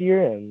Chargers this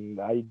year, and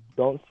I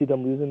don't see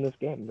them losing this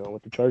game. Going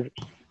with the Chargers.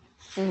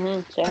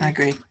 I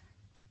agree.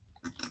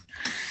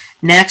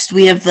 Next,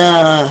 we have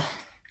the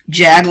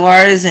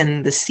Jaguars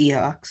and the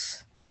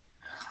Seahawks.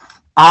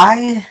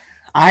 I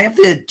have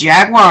the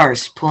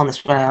Jaguars pulling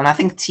this one out, and I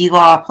think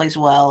T-Law plays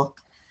well.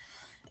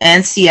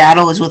 And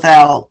Seattle is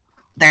without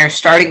their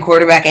starting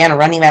quarterback and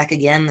running back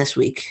again this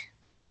week.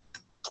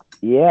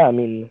 Yeah, I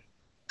mean,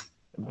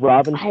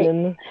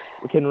 Robinson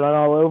can run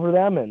all over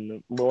them,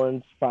 and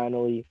Lawrence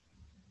finally,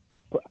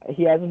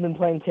 he hasn't been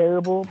playing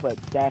terrible, but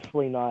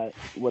definitely not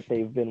what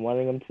they've been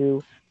wanting him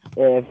to.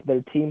 If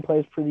their team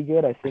plays pretty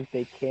good, I think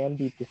they can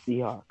beat the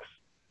Seahawks.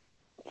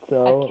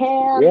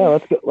 So, yeah,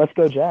 let's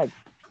go Jags.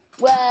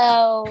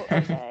 Well,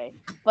 okay.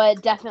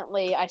 But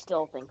definitely, I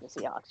still think the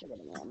Seahawks are going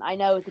to win. I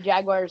know the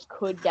Jaguars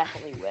could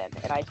definitely win,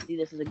 and I see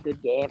this as a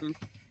good game.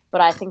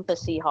 But I think the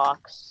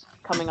Seahawks,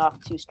 coming off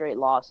 2 straight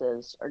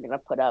losses, are going to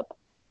put up.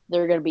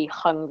 They're going to be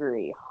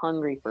hungry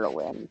for a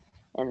win,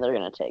 and they're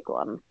going to take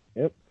one.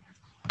 Yep.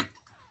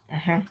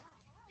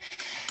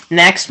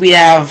 Next, we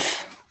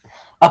have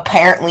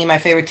apparently my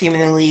favorite team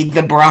in the league,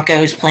 the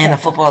Broncos, playing the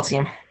football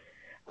team.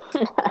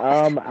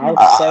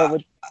 I'll start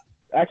with.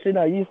 Actually,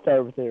 no, you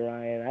start with it,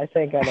 Ryan. I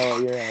think I know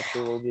what your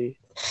answer will be.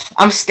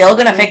 I'm still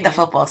gonna pick the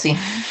football team.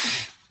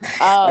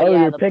 Oh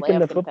yeah, you're picking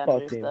the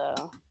football team.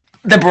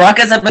 The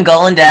Broncos have been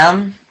going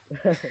down,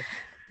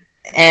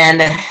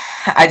 and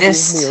I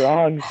just. Prove me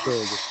wrong,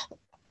 Sid.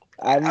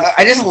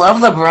 I just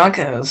love the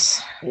Broncos.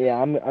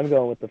 Yeah, I'm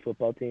going with the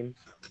football team.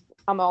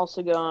 I'm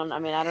also going. I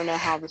mean, I don't know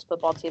how this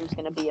football team's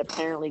going to be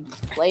apparently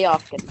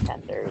playoff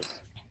contenders,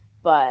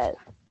 but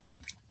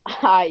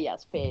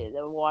yes,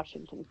 the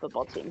Washington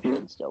football team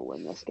should still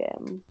win this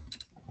game.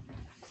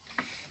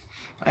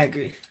 I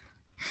agree.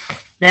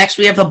 Next,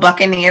 we have the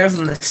Buccaneers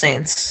and the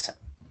Saints.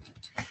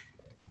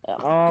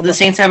 The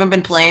Saints haven't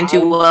been playing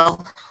too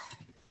well.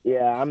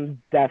 Yeah,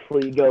 I'm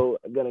definitely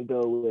gonna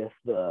go with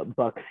the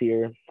Bucks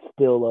here.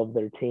 Still love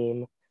their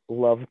team.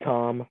 Love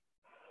Tom.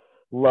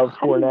 Love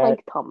How do you Fournette.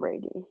 like Tom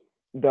Brady?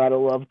 Gotta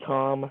love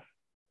Tom.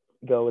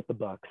 Go with the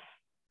Bucks.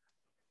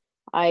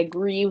 I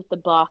agree with the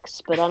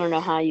Bucks, but I don't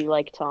know how you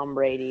like Tom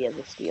Brady as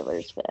a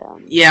Steelers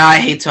fan. Yeah, I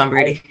hate Tom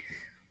Brady.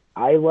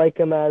 I like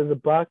him as a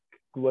Buck.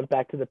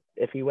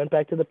 If he went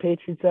back to the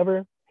Patriots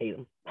ever, hate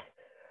him.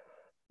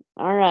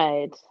 All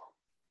right.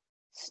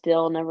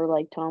 Still never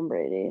liked Tom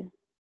Brady.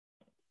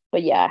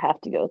 But yeah, I have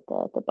to go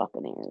with the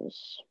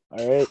Buccaneers.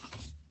 All right.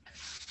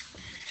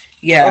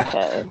 Yeah.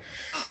 Okay.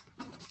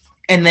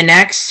 And the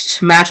next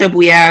matchup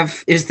we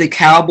have is the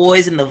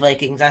Cowboys and the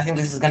Vikings. I think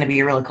this is going to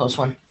be a really close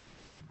one.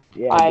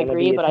 Yeah, I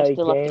agree, but I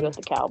still have to go with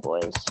the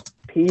Cowboys.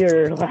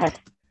 Peter,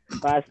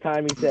 last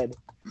time he said,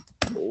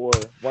 or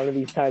one of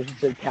these times he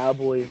said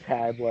Cowboys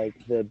had like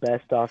the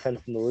best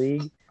offense in the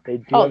league. They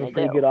do have a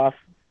pretty good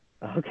offense.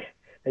 Okay.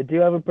 They do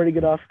have a pretty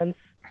good offense.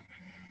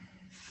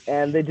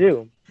 And they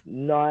do.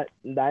 not.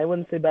 I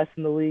wouldn't say best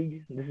in the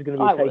league. This is going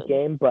to be I a tight would.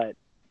 game, but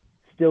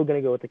still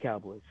going to go with the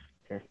Cowboys.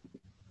 Here.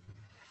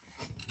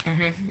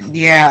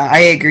 Yeah, I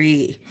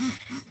agree.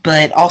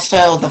 But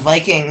also the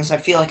Vikings, I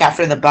feel like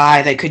after the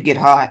bye, they could get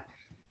hot.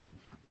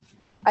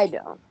 I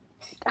don't.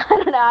 I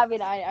don't know. I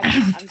mean,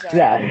 I'm sorry.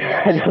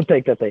 Yeah, I don't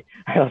think they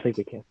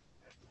can.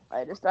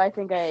 I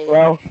think I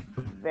Well,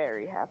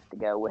 very have to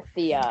go with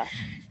the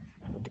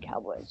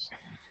Cowboys.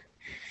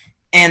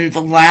 And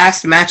the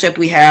last matchup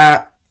we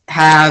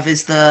have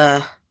is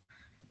the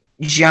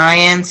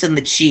Giants and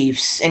the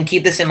Chiefs. And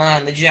keep this in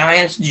mind, the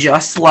Giants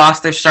just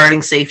lost their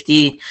starting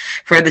safety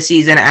for the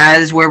season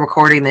as we're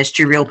recording this,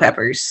 Jabril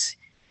Peppers.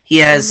 He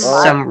has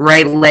some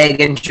right leg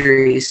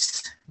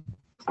injuries.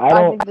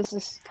 I think this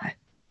is.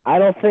 I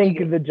don't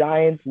think the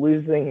Giants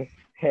losing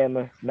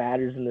him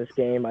matters in this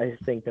game. I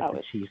just think that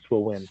the Chiefs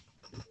will win.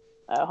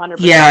 100%.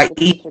 Yeah, the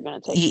Chiefs are gonna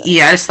take this.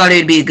 yeah. I just thought it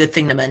would be a good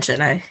thing to mention.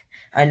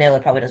 I know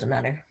it probably doesn't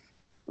matter.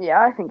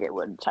 Yeah, I think it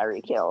would.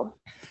 Tyreek Hill.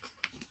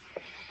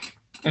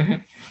 Mm-hmm.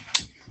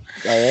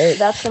 All right.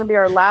 That's going to be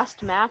our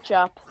last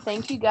matchup.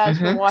 Thank you guys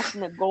for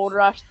watching the Gold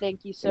Rush.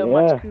 Thank you so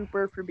much,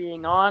 Cooper, for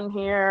being on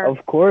here.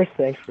 Of course.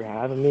 Thanks for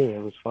having me.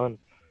 It was fun.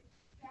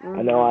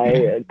 I know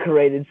I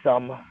created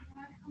some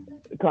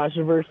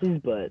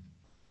controversies, but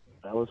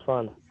that was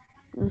fun.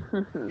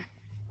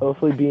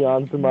 Hopefully be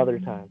on some other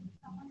time.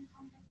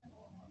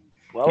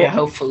 Well, Yeah,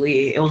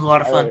 hopefully. It was a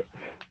lot of fun.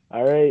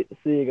 All right.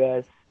 See you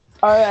guys.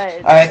 All right.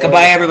 All right,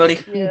 goodbye, everybody.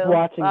 Keep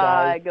watching,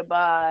 Bye. guys.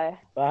 Goodbye.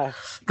 Bye.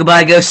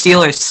 Goodbye, Go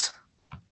Steelers.